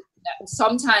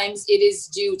sometimes it is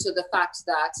due to the fact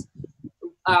that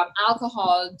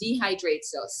alcohol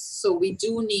dehydrates us. So we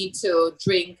do need to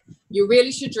drink. You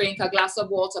really should drink a glass of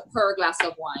water per glass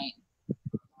of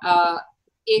wine.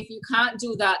 If you can't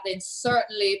do that, then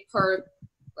certainly per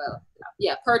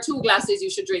 2 glasses, you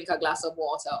should drink a glass of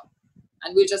water.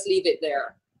 And we'll just leave it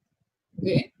there.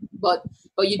 Okay. But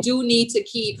you do need to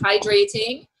keep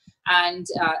hydrating. and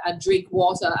drink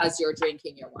water as you're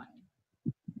drinking your wine.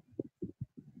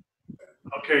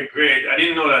 Okay, great. I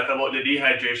didn't know that about the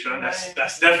dehydration.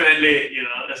 That's definitely,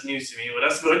 that's news to me, but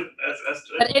that's good. That's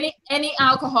good. But any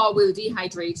alcohol will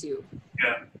dehydrate you.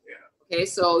 Yeah. Okay,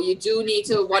 so you do need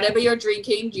to, whatever you're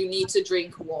drinking, you need to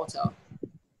drink water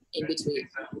in between.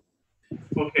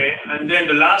 Okay, and then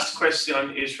the last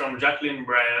question is from Jacqueline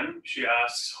Bryan. She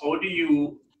asks, how do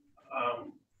you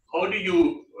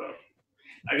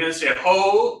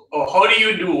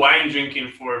do wine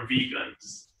drinking for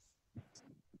vegans?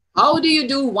 How do you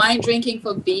do wine drinking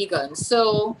for vegans?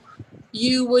 So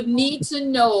you would need to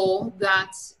know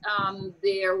that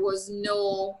there was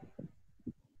no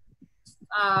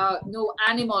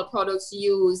animal products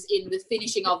used in the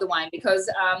finishing of the wine, because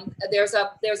there's a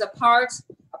part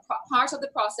of the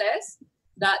process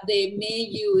that they may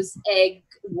use egg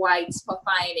whites for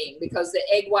fining, because the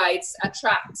egg whites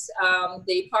attract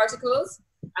the particles,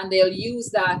 and they'll use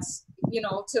that,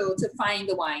 to fine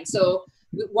the wine. So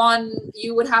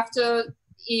you would have to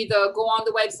either go on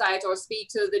the website or speak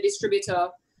to the distributor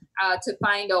to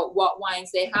find out what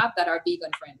wines they have that are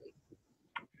vegan friendly.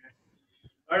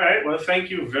 All right. Well, thank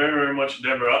you very, very much,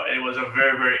 Deborah. It was a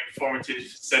very, very informative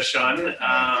session.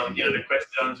 The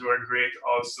questions were great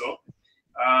also.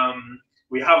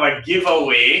 We have a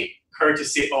giveaway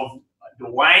courtesy of the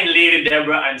Wine Lady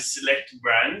Deborah and Select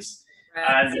Brands.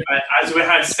 And as we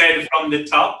had said from the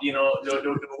top, the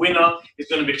winner is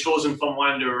going to be chosen from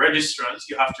one of the registrants.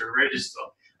 You have to register.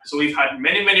 So we've had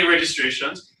many, many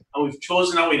registrations, and we've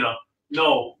chosen a winner.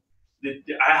 No,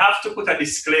 I have to put a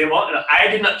disclaimer. I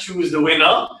did not choose the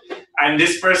winner, and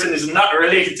this person is not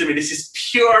related to me. This is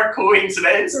pure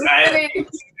coincidence.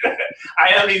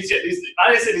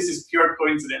 Honestly, this is pure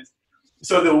coincidence.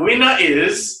 So the winner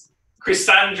is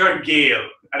Chrisandra Gale.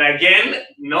 And again,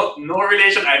 no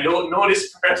relation. I don't know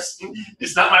this person.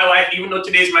 It's not my wife, even though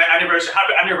today's my anniversary.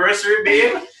 Happy anniversary,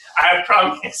 babe. I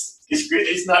promise.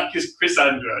 It's not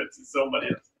Chrisandra. It's somebody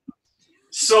else.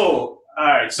 So, all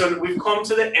right. So we've come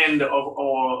to the end of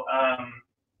our.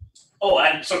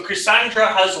 And so Chrisandra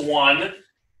has won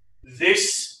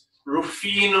this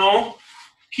Ruffino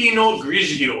Pinot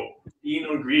Grigio.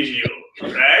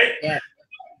 Right? Yeah.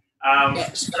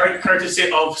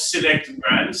 Courtesy of Select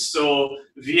Brands. So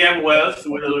VM Wealth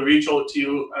will reach out to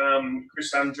you,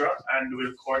 Chrisandra, and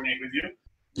will coordinate with you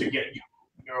to get you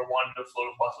your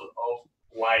wonderful bottle of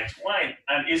white wine.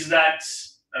 And is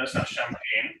that's not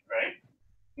champagne, right?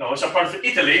 No, it's a part of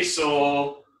Italy.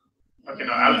 So okay,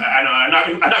 no, I'm not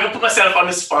gonna put myself on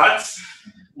the spot,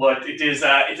 but it's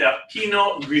a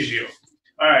Pinot Grigio.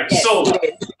 All right, yes.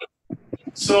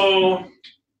 So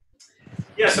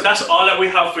that's all that we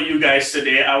have for you guys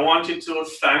today. I wanted to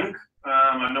thank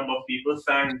a number of people.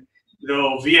 Thank the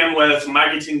VM Wealth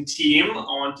marketing team.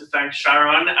 I want to thank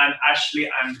Sharon and Ashley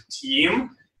and the team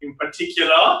in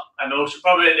particular. I know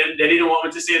they didn't want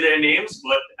me to say their names,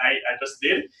 but I just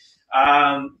did.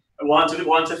 I want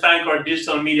to thank our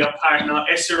digital media partner,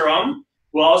 Esserum.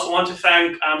 We also want to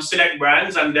thank Select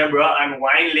Brands and Deborah and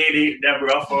Wine Lady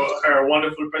Deborah for her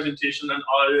wonderful presentation and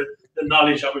all the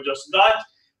knowledge that we just got.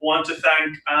 Want to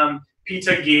thank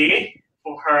Peter Gay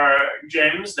for her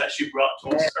gems that she brought to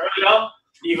us earlier,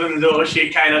 even though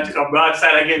she kind of took a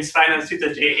broadside against Finance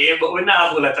Twitter JA, but we're not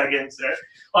going to let against her.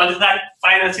 I want to thank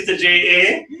Finance Twitter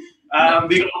JA,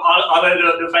 because all of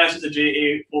the Finance Twitter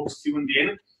JA folks tuned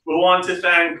in. We want to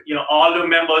thank all the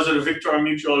members of the Victoria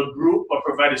Mutual Group for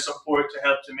providing support to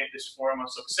help to make this forum a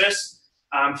success.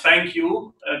 Thank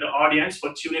you, the audience,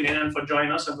 for tuning in and for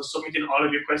joining us and for submitting all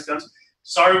of your questions.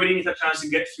 Sorry we didn't get a chance to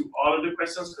get through all of the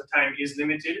questions. The time is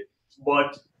limited.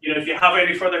 But if you have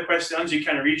any further questions, you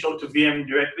can reach out to VM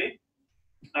directly.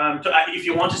 If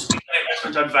you want to speak to an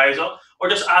investment advisor or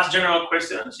just ask general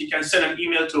questions, you can send an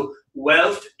email to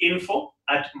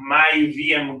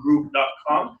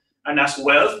wealth@myvmgroup.com. And that's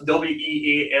wealth,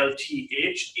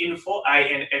 WEALTH, info,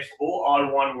 INFO, all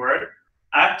one word,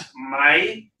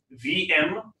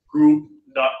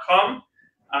 @myvmgroup.com.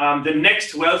 The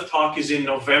next Wealth Talk is in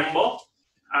November.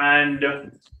 And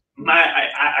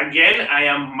I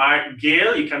am Mark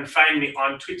Gale. You can find me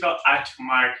on Twitter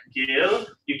 @MarkGale.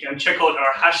 You can check out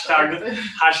our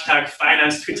hashtag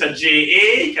Finance Twitter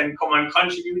JA. You can come and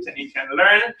contribute and you can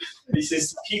learn. This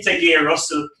is Peter Gay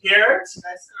Russell Peart.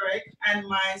 That's correct. And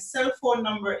my cell phone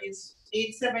number is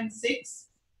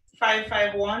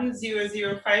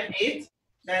 876-551-0058.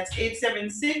 That's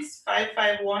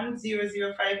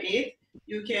 876-551-0058.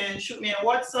 You can shoot me a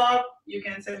WhatsApp, you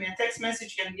can send me a text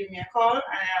message, you can give me a call, and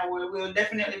I will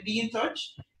definitely be in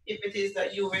touch if it is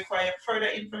that you require further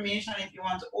information, if you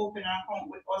want to open an account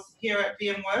with us here at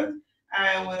VM Wealth.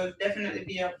 I will definitely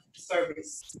be of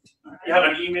service. You have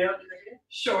an email?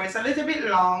 Sure, it's a little bit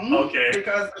long. Okay.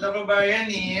 Because I don't know by your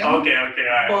name. Okay, all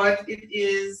right. But it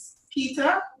is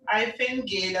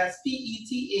Peter-Gay, that's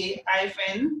PETA-GAYE,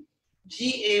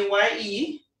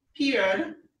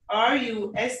 period,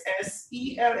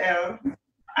 RUSSELL-PEART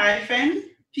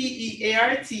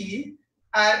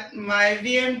at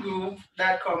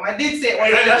myvmgroup.com. I did say it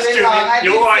was that's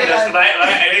true. You are just right.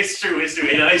 It's true. It's true.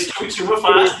 It's true. Super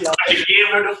fast. I gave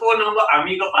her the phone number.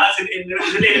 Amigo pass it in the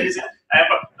ladies.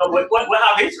 We'll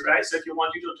have it, right? So if you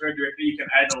want to talk to her directly, you can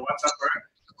either WhatsApp her,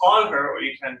 call her, or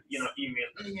you can, email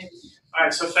her. All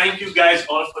right. So thank you guys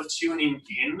all for tuning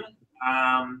in.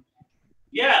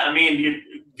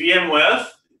 VM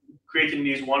Wealth creating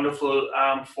these wonderful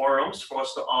forums for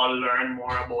us to all learn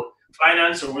more about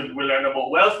finance. So we'll learn about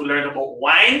wealth, we'll learn about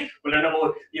wine, we'll learn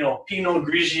about, Pinot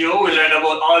Grigio, we'll learn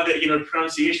about all the,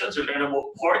 pronunciations, we'll learn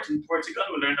about port in Portugal,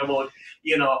 we'll learn about,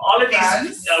 all of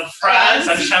these, France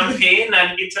and Champagne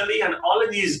and Italy and all of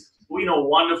these,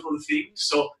 wonderful things.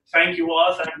 So thank you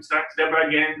all. Thanks, Deborah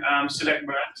again, Select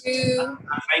Brands. Thank you.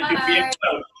 Thank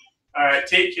you. All right,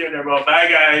 take care, Deborah. Bye,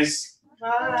 guys.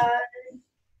 Bye.